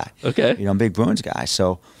hockey guy. Okay. I'm a big Bruins guy.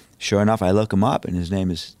 So sure enough, I look him up, and his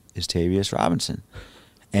name is Tavius Robinson.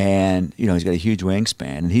 And, he's got a huge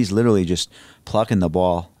wingspan, and he's literally just plucking the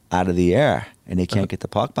ball out of the air, and they can't get the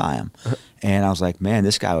puck by him. And I was like, man,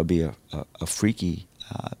 this guy would be a freaky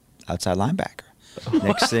outside linebacker.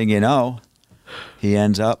 Next thing you know, he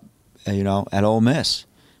ends up, at Ole Miss,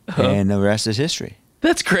 and the rest is history.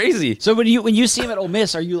 That's crazy. So when you see him at Ole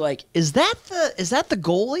Miss, are you like, is that the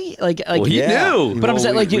goalie? Like Well, he knew. But I'm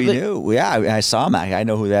saying, like, we knew. Yeah, I saw him. I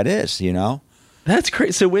know who that is. That's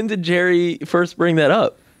crazy. So when did Jerry first bring that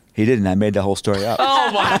up? He didn't. I made the whole story up.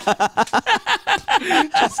 Oh my!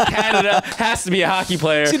 Just Canada has to be a hockey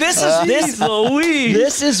player. See, this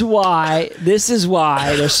is why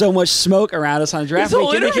there's so much smoke around us on draft This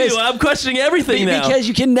whole weekend, interview, I'm questioning everything now. because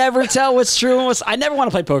you can never tell what's true and what's. I never want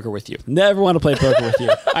to play poker with you. Never want to play poker with you.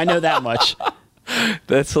 I know that much.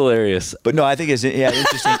 That's hilarious. But no, I think it's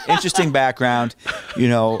interesting background.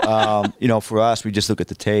 For us, we just look at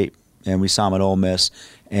the tape, and we saw him at Ole Miss,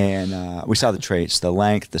 and we saw the traits, the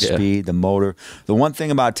length, the speed, the motor. The one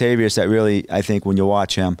thing about Tavius that really, I think, when you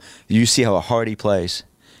watch him, you see how hard he plays.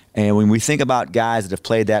 And when we think about guys that have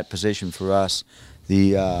played that position for us,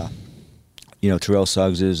 the Terrell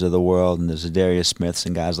Suggses of the world and the Zadarius Smiths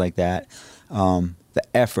and guys like that, the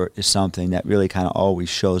effort is something that really kind of always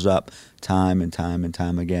shows up time and time and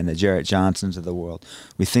time again. The Jarrett Johnsons of the world.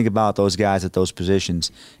 We think about those guys at those positions,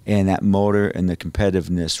 and that motor and the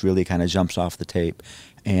competitiveness really kind of jumps off the tape.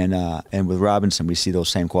 And with Robinson, we see those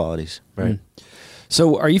same qualities. Right.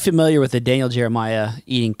 So are you familiar with the Daniel Jeremiah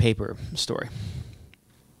eating paper story?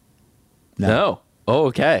 No. Oh,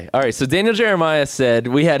 okay. All right. So Daniel Jeremiah said,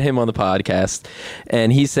 we had him on the podcast,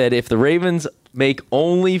 and he said, if the Ravens make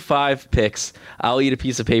only 5 picks, I'll eat a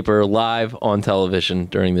piece of paper live on television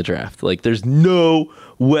during the draft. Like, there's no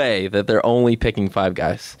way that they're only picking 5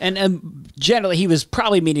 guys. And generally, he was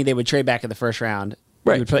probably meaning they would trade back in the first round.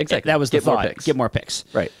 Right, exactly. That was the Get more thought. picks. Get more picks.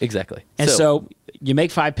 Right, exactly. And so you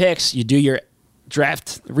make 5 picks, you do your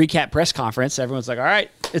draft recap press conference. Everyone's like, all right,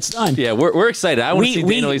 it's done. Yeah, we're excited. I want to see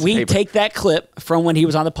Daniel eat some We paper. take that clip from when he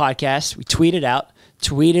was on the podcast. We tweet it out.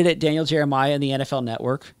 Tweeted at Daniel Jeremiah and the NFL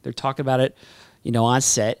Network. They're talking about it, on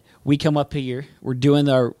set. We come up here. We're doing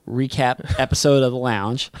the recap episode of The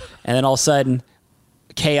Lounge. And then all of a sudden,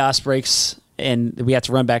 chaos breaks, and we have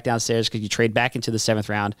to run back downstairs because you trade back into the 7th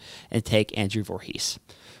round and take Andrew Voorhees.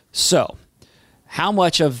 So, how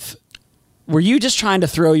much of... Were you just trying to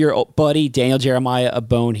throw your buddy Daniel Jeremiah a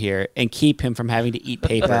bone here and keep him from having to eat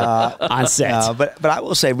paper on set? But I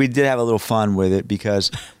will say we did have a little fun with it because,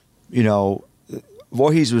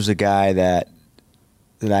 Voorhees was a guy that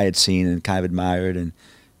I had seen and kind of admired, and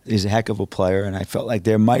he's a heck of a player, and I felt like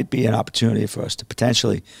there might be an opportunity for us to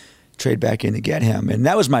potentially trade back in to get him. And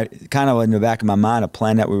that was my kind of in the back of my mind, a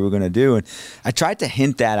plan that we were going to do. And I tried to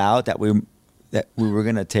hint that out, that we were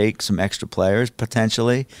going to take some extra players,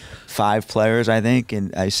 potentially 5 players, I think.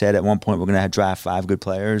 And I said at one point we're going to draft 5 good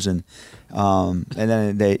players, and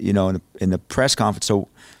then they, in the press conference. So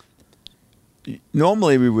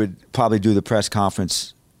normally we would probably do the press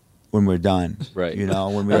conference when we're done, right?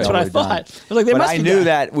 When we That's what I thought. done. I was like, they but must I be knew done.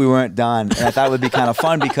 that we weren't done, and I thought it would be kind of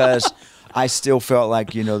fun because I still felt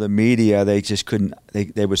like, the media, they just couldn't,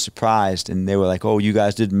 they were surprised, and they were like, oh, you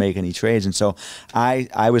guys didn't make any trades. And so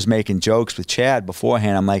I was making jokes with Chad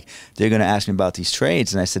beforehand. I'm like, they're going to ask me about these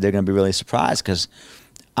trades. And I said, they're going to be really surprised because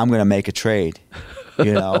I'm going to make a trade.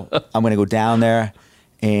 I'm going to go down there,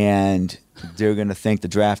 and they're going to think the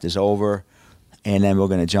draft is over, and then we're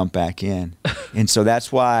going to jump back in. And so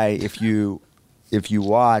that's why if you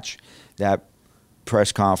watch that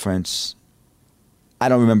press conference, I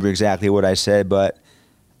don't remember exactly what I said, but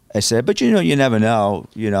you never know,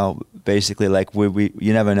 basically like you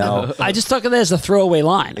never know. I just took it as a throwaway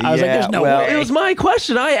line. I was like, there's no way. It was my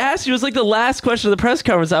question. I asked you. It was like the last question of the press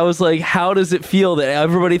conference. I was like, how does it feel that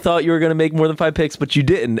everybody thought you were going to make more than 5 picks, but you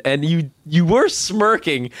didn't? And you were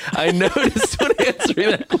smirking. I noticed when answering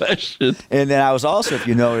that question. And then I was also, if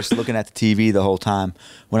you noticed, looking at the TV the whole time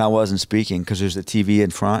when I wasn't speaking because there's the TV in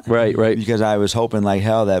front. Right. Because I was hoping like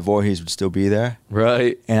hell that Voorhees would still be there.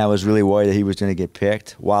 Right. And I was really worried that he was going to get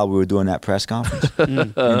picked while we were doing that press conference.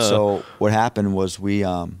 And so what happened was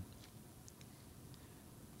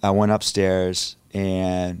I went upstairs,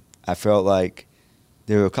 and I felt like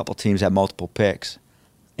there were a couple teams that had multiple picks,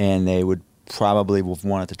 and they would probably have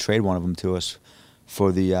wanted to trade one of them to us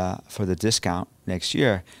for the discount next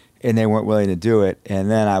year, and they weren't willing to do it. And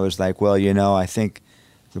then I was like, well, I think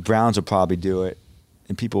the Browns will probably do it.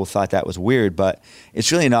 And people thought that was weird, but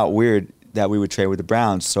it's really not weird. that we would trade with the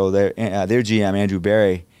Browns. So their GM, Andrew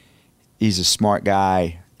Berry, he's a smart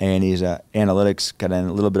guy, and he's got a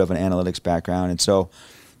little bit of an analytics background. And so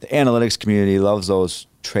the analytics community loves those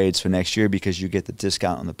trades for next year because you get the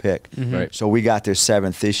discount on the pick. Right. So we got their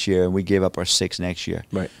 7th this year, and we gave up our 6th next year.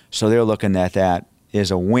 Right. So they're looking at that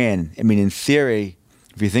as a win. I mean, in theory,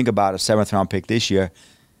 if you think about a 7th-round pick this year,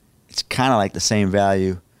 it's kind of like the same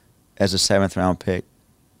value as a 7th-round pick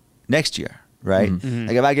next year, right? Mm-hmm.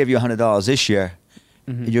 Like if I give you $100 this year,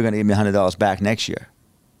 you're going to give me $100 back next year,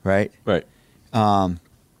 right? Right.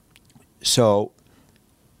 So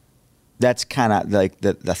that's kind of like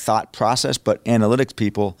the thought process. But analytics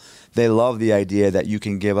people, they love the idea that you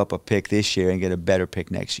can give up a pick this year and get a better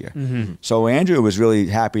pick next year. Mm-hmm. So Andrew was really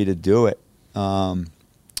happy to do it.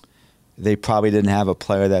 They probably didn't have a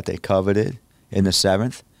player that they coveted in the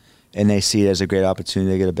 7th, and they see it as a great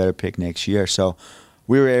opportunity to get a better pick next year. So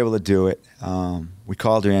we were able to do it. We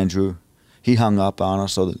called Andrew. He hung up on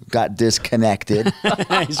us, so got disconnected.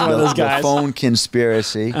 He's one of those guys. The phone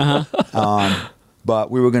conspiracy.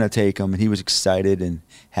 But we were going to take him, and he was excited and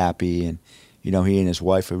happy. And, he and his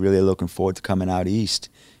wife are really looking forward to coming out east.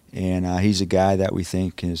 And he's a guy that we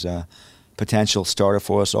think is a potential starter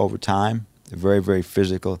for us over time. A very, very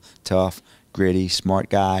physical, tough, gritty, smart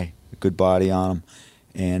guy, a good body on him.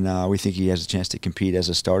 And we think he has a chance to compete as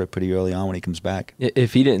a starter pretty early on when he comes back.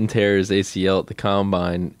 If he didn't tear his ACL at the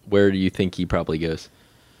combine, where do you think he probably goes?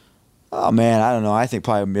 Oh, man, I don't know. I think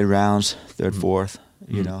probably mid-rounds, 3rd,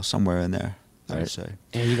 4th, somewhere in there, I would say.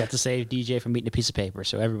 And you got to save DJ from eating a piece of paper,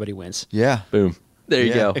 so everybody wins. Yeah. Boom. There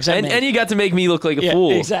you go. And you got to make me look like a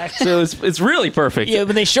fool. Exactly. So it's really perfect. Yeah,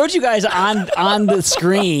 when they showed you guys on the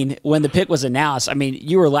screen when the pick was announced, I mean,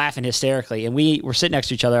 you were laughing hysterically, and we were sitting next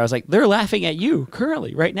to each other. I was like, they're laughing at you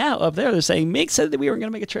currently right now up there. They're saying, Mick said that we were going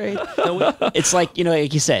to make a trade. It's like,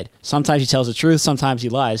 like you said, sometimes he tells the truth, sometimes he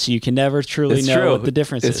lies, so you can never truly know what the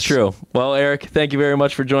difference is. It's true. Well, Eric, thank you very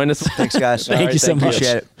much for joining us. Thanks, guys. Thank you so much.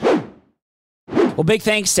 Appreciate it. Well, big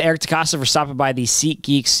thanks to Eric DeCosta for stopping by the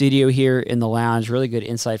SeatGeek studio here in the lounge. Really good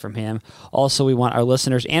insight from him. Also, we want our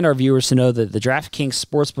listeners and our viewers to know that the DraftKings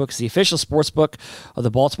Sportsbook is the official sportsbook of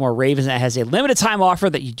the Baltimore Ravens and has a limited time offer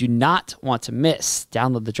that you do not want to miss.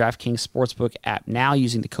 Download the DraftKings Sportsbook app now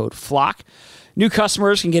using the code FLOCK. New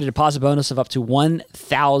customers can get a deposit bonus of up to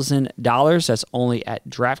 $1,000. That's only at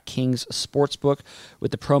DraftKings Sportsbook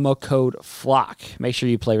with the promo code FLOCK. Make sure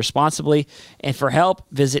you play responsibly. And for help,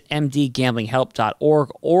 visit mdgamblinghelp.org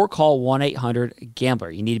or call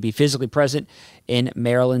 1-800-GAMBLER. You need to be physically present in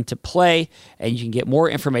Maryland to play, and you can get more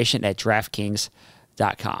information at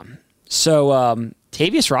DraftKings.com. So,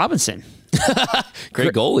 Tavius Robinson.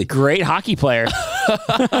 Great goalie. Great hockey player.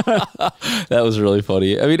 That was really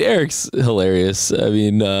funny. I mean, Eric's hilarious. I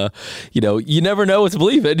mean, you never know what to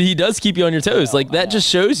believe, and he does keep you on your toes. Like, that just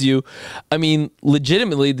shows you, I mean,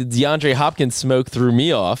 legitimately, the DeAndre Hopkins smoke threw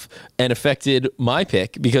me off and affected my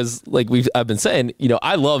pick because, like I've been saying,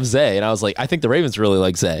 I love Zay, and I was like, I think the Ravens really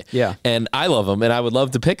like Zay. Yeah. And I love him, and I would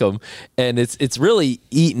love to pick him, and it's really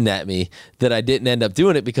eaten at me that I didn't end up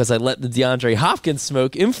doing it because I let the DeAndre Hopkins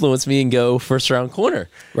smoke influence me and go first-round corner.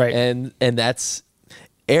 Right. And that's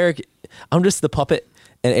Eric. I'm just the puppet,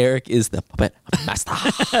 and Eric is the puppet master.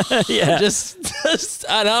 Yeah. Just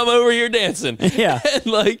and I'm over here dancing. Yeah.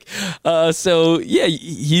 And so yeah,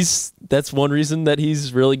 that's one reason that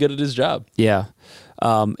he's really good at his job. Yeah.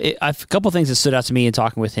 A couple things that stood out to me in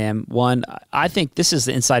talking with him. One, I think this is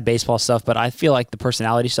the inside baseball stuff, but I feel like the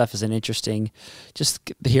personality stuff is an interesting,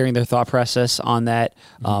 just hearing their thought process on that.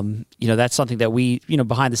 That's something that we,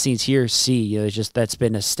 behind the scenes here see, it's just, that's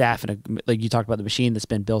been a staff and like you talked about the machine that's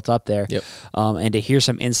been built up there. Yep. And to hear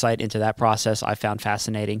some insight into that process, I found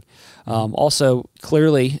fascinating. Also,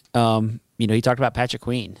 clearly, he talked about Patrick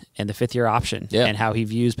Queen and the 5th-year option and how he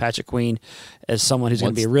views Patrick Queen as someone who's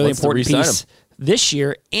going to be a really important piece this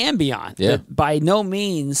year and beyond. Yeah. That by no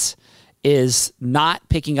means is not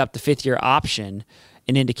picking up the 5th-year option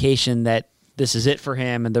an indication that this is it for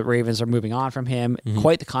him and the Ravens are moving on from him.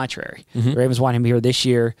 Quite the contrary. The Ravens want him here this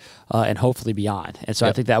year and hopefully beyond. And so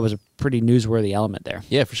I think that was a pretty newsworthy element there.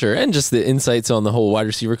 Yeah, for sure. And just the insights on the whole wide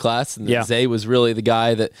receiver class. And Zay was really the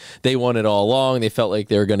guy that they wanted all along. They felt like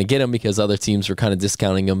they were going to get him because other teams were kind of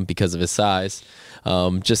discounting him because of his size.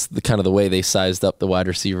 Just the kind of the way they sized up the wide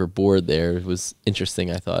receiver board there was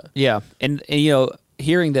interesting, I thought. Yeah. And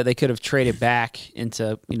hearing that they could have traded back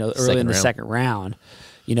into, early in the second round,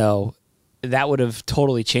 that would have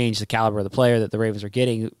totally changed the caliber of the player that the Ravens are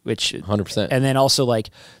getting, which 100%. And then also like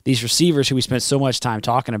these receivers who we spent so much time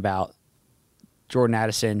talking about, Jordan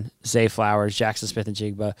Addison, Zay Flowers, Jackson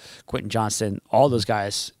Smith-Njigba, Quentin Johnston, all those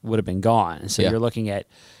guys would have been gone. And so you're looking at,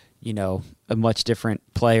 a much different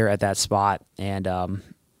player at that spot. And,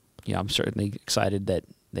 I'm certainly excited that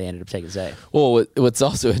they ended up taking Zay. Well, what's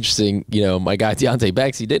also interesting, my guy Deonte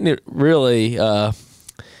Banks, he didn't really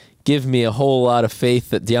give me a whole lot of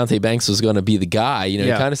faith that Deonte Banks was going to be the guy. He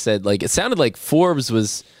kind of said, like, it sounded like Forbes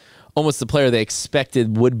was almost the player they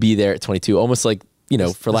expected would be there at 22, almost like,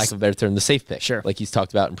 for lack of a better term, the safe pick. Sure. Like he's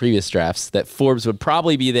talked about in previous drafts, that Forbes would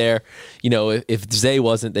probably be there. If Zay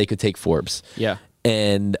wasn't, they could take Forbes. Yeah.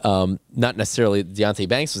 And not necessarily Deonte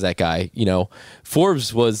Banks was that guy.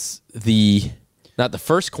 Forbes was not the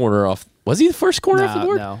first corner off. Was he the first corner off the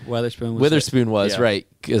board? No, Witherspoon was yeah. right,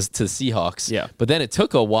 because to the Seahawks. Yeah. But then it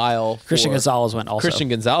took a while. Christian Gonzalez went also. Christian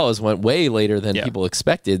Gonzalez went way later than people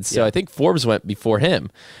expected. So Yeah. I think Forbes went before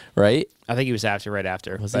him, right? I think he was right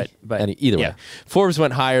after. Was but, he? But either yeah. way, Forbes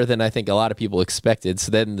went higher than I think a lot of people expected.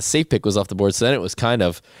 So then the safe pick was off the board. So then it was kind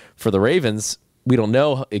of, for the Ravens, we don't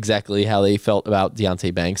know exactly how they felt about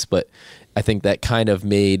Deonte Banks, but I think that kind of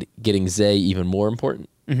made getting Zay even more important.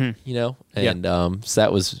 And so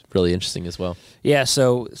that was really interesting as well. Yeah,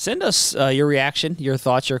 so send us your reaction, your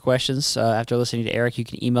thoughts, your questions after listening to Eric. You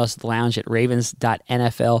can email us at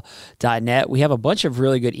thelounge@ravens.nfl.net. We have a bunch of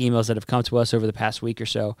really good emails that have come to us over the past week or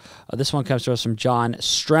so. This one comes to us from John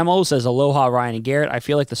Stremmel. Says, aloha, Ryan and Garrett. I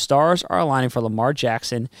feel like the stars are aligning for Lamar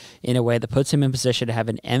Jackson in a way that puts him in position to have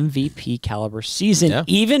an MVP caliber season,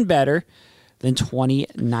 even better than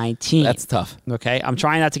 2019. That's tough. Okay, I'm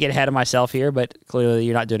trying not to get ahead of myself here, but clearly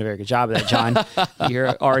you're not doing a very good job of that, John. You're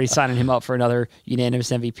already signing him up for another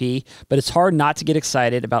unanimous MVP, but it's hard not to get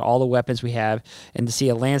excited about all the weapons we have and to see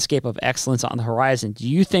a landscape of excellence on the horizon. Do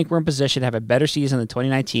you think we're in position to have a better season than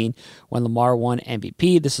 2019 when Lamar won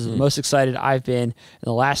MVP? This is the most excited I've been in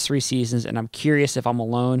the last 3 seasons, and I'm curious if I'm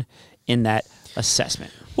alone in that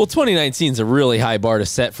assessment. Well, 2019 is a really high bar to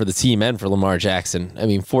set for the team and for Lamar Jackson. I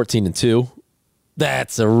mean, 14-2.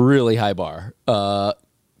 That's a really high bar. I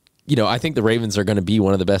think the Ravens are going to be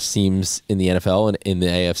one of the best teams in the NFL and in the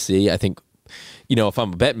AFC. I think, if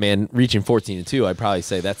I'm a bet man, reaching 14-2, I'd probably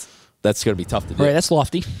say that's going to be tough to do. Right, that's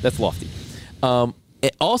lofty. That's lofty.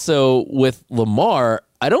 Also, with Lamar,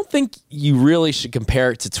 I don't think you really should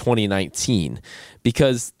compare it to 2019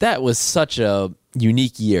 because that was such a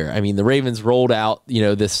unique year. I mean, the Ravens rolled out,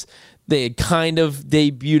 this. They had kind of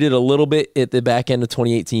debuted it a little bit at the back end of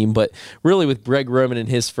 2018, but really with Greg Roman in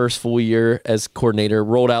his first full year as coordinator,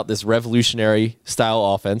 rolled out this revolutionary style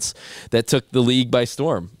offense that took the league by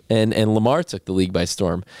storm, and Lamar took the league by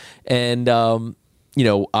storm. And,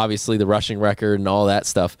 obviously the rushing record and all that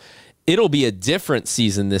stuff. It'll be a different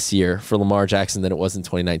season this year for Lamar Jackson than it was in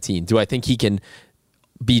 2019. Do I think he can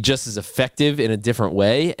be just as effective in a different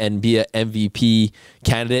way and be an MVP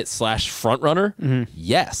candidate / front runner? Mm-hmm.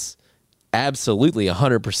 Yes. Absolutely,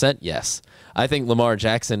 100% yes. I think Lamar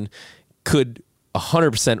Jackson could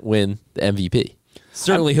 100% win the MVP.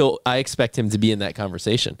 Certainly, I expect him to be in that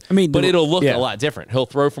conversation. But it'll look a lot different. He'll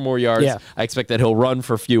throw for more yards. Yeah. I expect that he'll run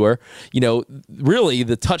for fewer. Really,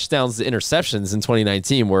 the touchdowns, the interceptions in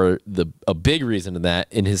 2019 were a big reason in that,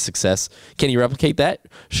 in his success. Can he replicate that?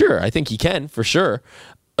 Sure, I think he can, for sure.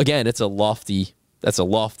 Again, that's a lofty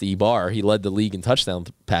bar. He led the league in touchdown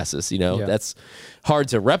passes. That's hard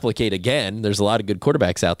to replicate again. There's a lot of good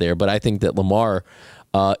quarterbacks out there, but I think that Lamar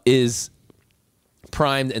is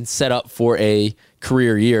primed and set up for a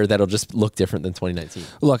career year that'll just look different than 2019.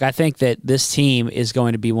 Look, I think that this team is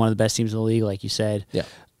going to be one of the best teams in the league, like you said. Yeah.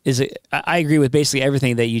 I agree with basically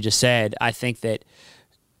everything that you just said. I think that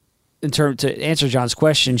to answer John's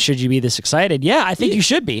question, should you be this excited? Yeah, I think you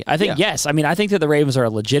should be. I think, yes. I mean, I think that the Ravens are a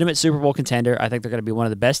legitimate Super Bowl contender. I think they're going to be one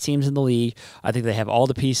of the best teams in the league. I think they have all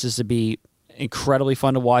the pieces to be incredibly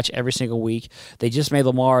fun to watch every single week. They just made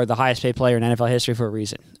Lamar the highest paid player in NFL history for a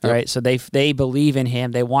reason. All right, so they believe in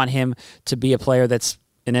him. They want him to be a player that's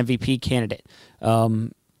an MVP candidate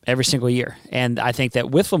every single year. And I think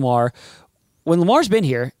that with Lamar, when Lamar's been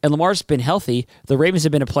here and Lamar's been healthy, the Ravens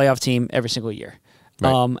have been a playoff team every single year.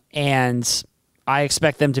 Right. And I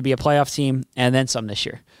expect them to be a playoff team and then some this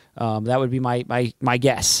year. That would be my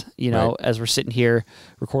guess, as we're sitting here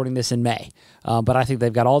recording this in May. But I think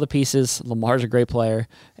they've got all the pieces. Lamar's a great player,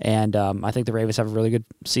 and I think the Ravens have a really good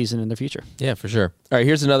season in their future. Yeah, for sure. All right,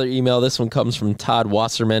 here's another email. This one comes from Todd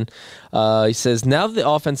Wasserman. He says, now that the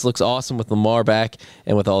offense looks awesome with Lamar back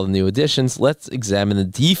and with all the new additions, let's examine the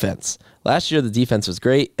defense. Last year, the defense was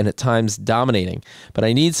great and at times dominating, but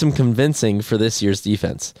I need some convincing for this year's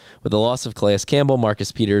defense. With the loss of Calais Campbell,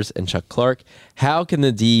 Marcus Peters, and Chuck Clark, how can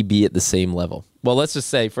the D be at the same level? Well, let's just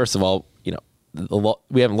say, first of all,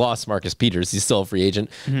 we haven't lost Marcus Peters. He's still a free agent.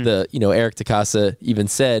 Eric DeCosta even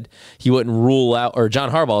said he wouldn't rule out, or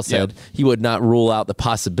John Harbaugh said he would not rule out the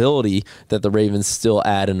possibility that the Ravens still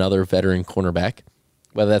add another veteran cornerback.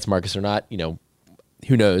 Whether that's Marcus or not,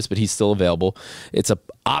 who knows, but he's still available. It's an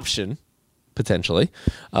option, potentially.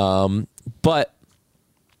 But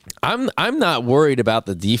I'm not worried about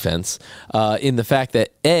the defense in the fact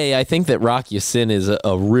that, I think that Rocky Sin is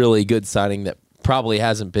a really good signing that probably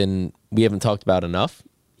we haven't talked about enough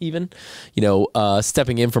even.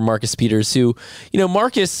 Stepping in for Marcus Peters, who,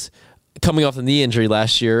 Marcus, coming off the knee injury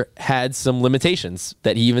last year, had some limitations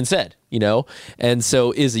that he even said, and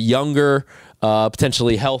so is a younger,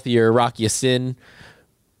 potentially healthier Rocky Sin.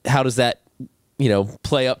 How does that,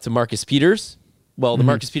 play up to Marcus Peters? Well, the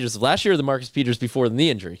Marcus Peters of last year, or the Marcus Peters before the knee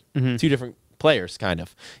injury, two different players, kind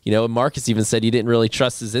of. And Marcus even said he didn't really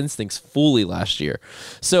trust his instincts fully last year.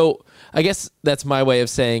 So I guess that's my way of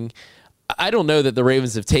saying I don't know that the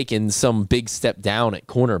Ravens have taken some big step down at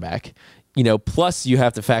cornerback. Plus you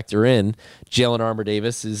have to factor in Jalen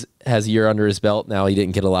Armour-Davis has a year under his belt. Now he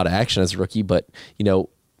didn't get a lot of action as a rookie, but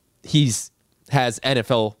has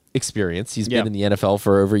NFL experience. He's been in the NFL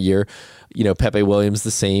for over a year. Pepe Williams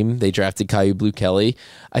the same. They drafted Caillou Blue-Kelly.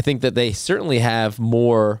 I think that they certainly have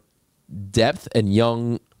more depth and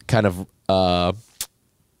young kind of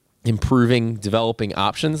improving, developing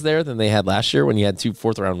options there than they had last year when you had 2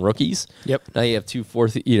 fourth-round rookies. Yep. Now you have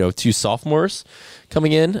 2 sophomores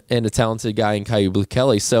coming in and a talented guy in Caillou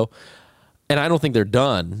Blue-Kelly. So, and I don't think they're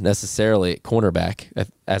done necessarily at cornerback.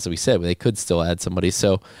 As we said, they could still add somebody.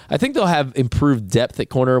 So I think they'll have improved depth at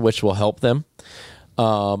corner, which will help them.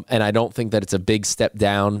 And I don't think that it's a big step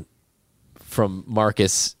down from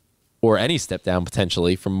Marcus, or any step down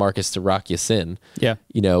potentially from Marcus to Rocky Sin. Yeah.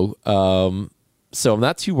 So I'm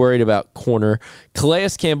not too worried about corner. Calais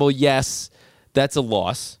Campbell, yes, that's a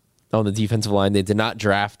loss on the defensive line. They did not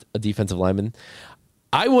draft a defensive lineman.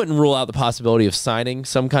 I wouldn't rule out the possibility of signing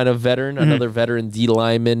some kind of veteran, another veteran D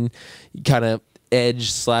lineman, kind of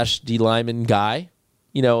edge/D lineman guy.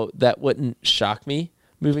 That wouldn't shock me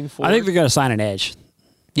moving forward. I think they're going to sign an edge.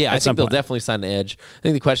 Yeah, I think they'll definitely sign an edge. I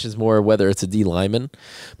think the question is more whether it's a D lineman.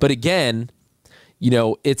 But again,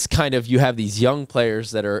 it's kind of, you have these young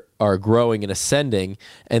players that are growing and ascending,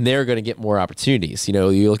 and they're going to get more opportunities.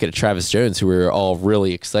 You look at Travis Jones, who we were all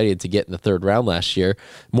really excited to get in the 3rd round last year,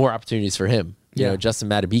 more opportunities for him. Justin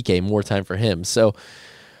Madubuike, more time for him. So,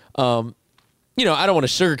 I don't want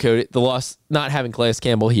to sugarcoat it. The loss, not having Calais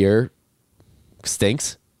Campbell here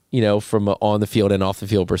stinks, from an on the field and off the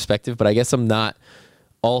field perspective. But I guess I'm not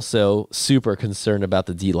also super concerned about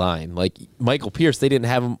the D line. Like Michael Pierce, they didn't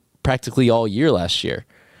have him practically all year last year.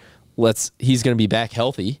 He's going to be back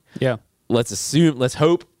healthy. Yeah. Let's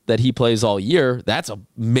hope that he plays all year. That's a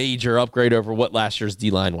major upgrade over what last year's D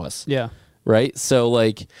line was. Yeah. Right. So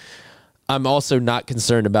I'm also not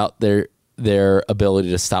concerned about their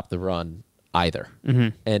ability to stop the run either.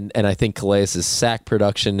 And I think Calais' sack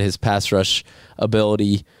production, his pass rush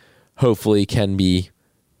ability, hopefully can be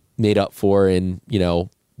made up for in,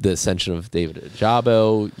 the ascension of David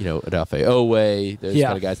Ajabo, Odafe Owe. There's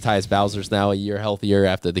kind of guys. Tyus Bowser's now a year healthier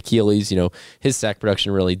after the Achilles. His sack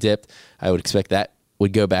production really dipped. I would expect that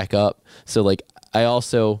would go back up. So, I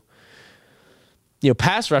also,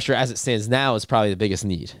 pass rusher as it stands now is probably the biggest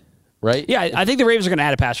need. Right? Yeah, I think the Ravens are going to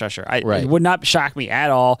add a pass rusher. It would not shock me at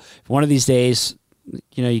all if one of these days,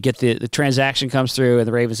 you get the transaction comes through and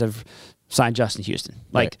the Ravens have signed Justin Houston.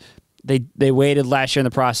 They waited last year in the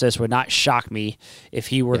process. Would not shock me if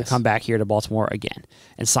he were to come back here to Baltimore again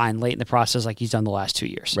and sign late in the process like he's done the last 2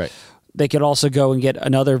 years. Right. They could also go and get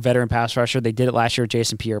another veteran pass rusher. They did it last year with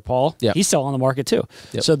Jason Pierre-Paul. Yep. He's still on the market too.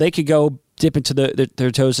 Yep. So they could go dip into their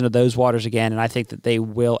toes into those waters again, and I think that they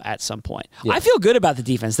will at some point. Yep. I feel good about the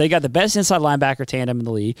defense. They got the best inside linebacker tandem in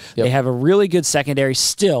the league. Yep. They have a really good secondary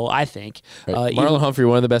still, I think. Right. Marlon Humphrey,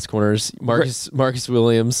 one of the best corners. Marcus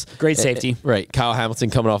Williams. Great safety. Right. Kyle Hamilton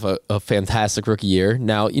coming off a fantastic rookie year.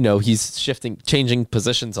 Now, he's changing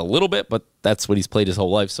positions a little bit, but that's what he's played his whole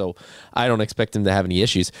life, so I don't expect him to have any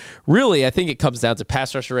issues. Really, I think it comes down to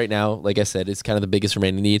pass rusher right now. Like I said, is kind of the biggest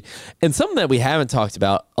remaining need. And something that we haven't talked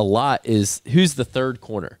about a lot is who's the 3rd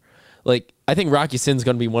corner. I think Rocky Sin's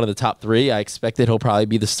going to be one of the top 3. I expect that he'll probably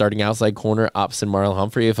be the starting outside corner opposite Marlon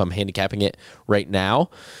Humphrey if I'm handicapping it right now.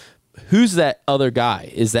 Who's that other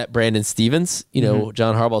guy? Is that Brandon Stevens?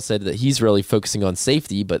 John Harbaugh said that he's really focusing on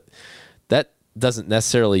safety, but that doesn't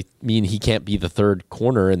necessarily mean he can't be the 3rd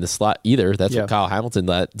corner in the slot either. That's what Kyle Hamilton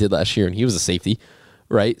did last year, and he was a safety,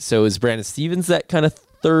 right? So is Brandon Stevens that kind of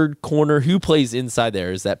 3rd corner? Who plays inside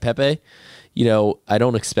there? Is that Pepe? I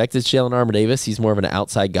don't expect it's Jalen Armour-Davis. He's more of an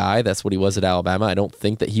outside guy. That's what he was at Alabama. I don't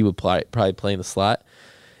think that he would probably play in the slot.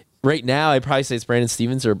 Right now, I'd probably say it's Brandon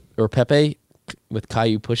Stevens or Pepe with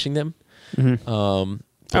Caillou pushing them. Mm-hmm.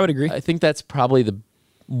 I would agree. I think that's probably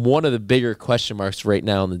one of the bigger question marks right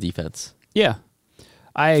now in the defense. Yeah.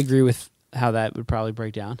 I agree with how that would probably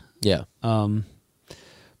break down. Yeah.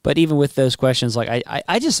 But even with those questions, like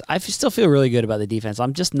I still feel really good about the defense.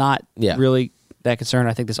 I'm just not really that concerned.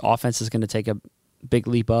 I think this offense is going to take a big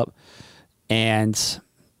leap up. And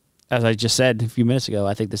as I just said a few minutes ago,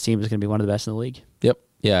 I think this team is going to be one of the best in the league. Yep.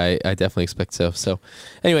 Yeah, I definitely expect so. So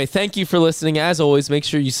anyway, thank you for listening. As always, make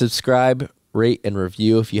sure you subscribe, rate, and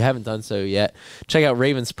review. If you haven't done so yet, check out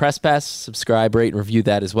Ravens Press Pass. Subscribe, rate, and review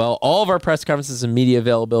that as well. All of our press conferences and media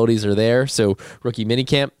availabilities are there. So rookie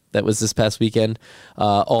minicamp, that was this past weekend.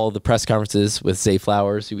 All the press conferences with Zay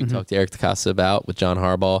Flowers, who we talked to Eric DeCosta about, with John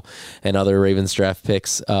Harbaugh, and other Ravens draft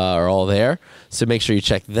picks are all there. So make sure you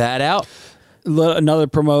check that out. Another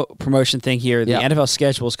promotion thing here. The NFL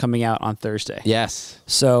schedule is coming out on Thursday. Yes.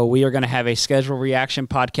 So we are going to have a schedule reaction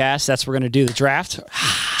podcast. That's where we're going to do the draft,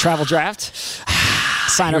 travel draft.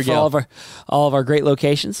 Sign up for all of our great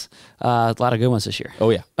locations. A lot of good ones this year.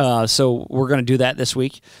 Oh, yeah. So we're going to do that this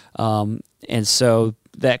week. And so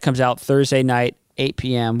that comes out Thursday night, 8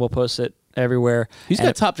 p.m. We'll post it everywhere. Who's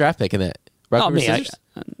got top draft pick in that?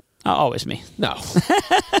 Always me. No.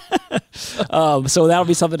 So that'll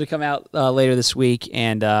be something to come out later this week.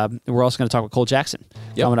 And we're also going to talk with Cole Jackson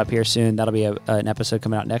coming up here soon. That'll be an episode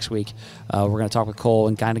coming out next week. We're going to talk with Cole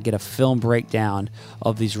and kind of get a film breakdown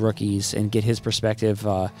of these rookies and get his perspective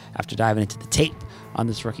after diving into the tape on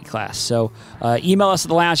this rookie class. So email us at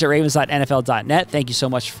the lounge at ravens.nfl.net. Thank you so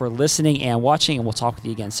much for listening and watching, and we'll talk with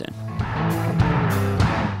you again soon.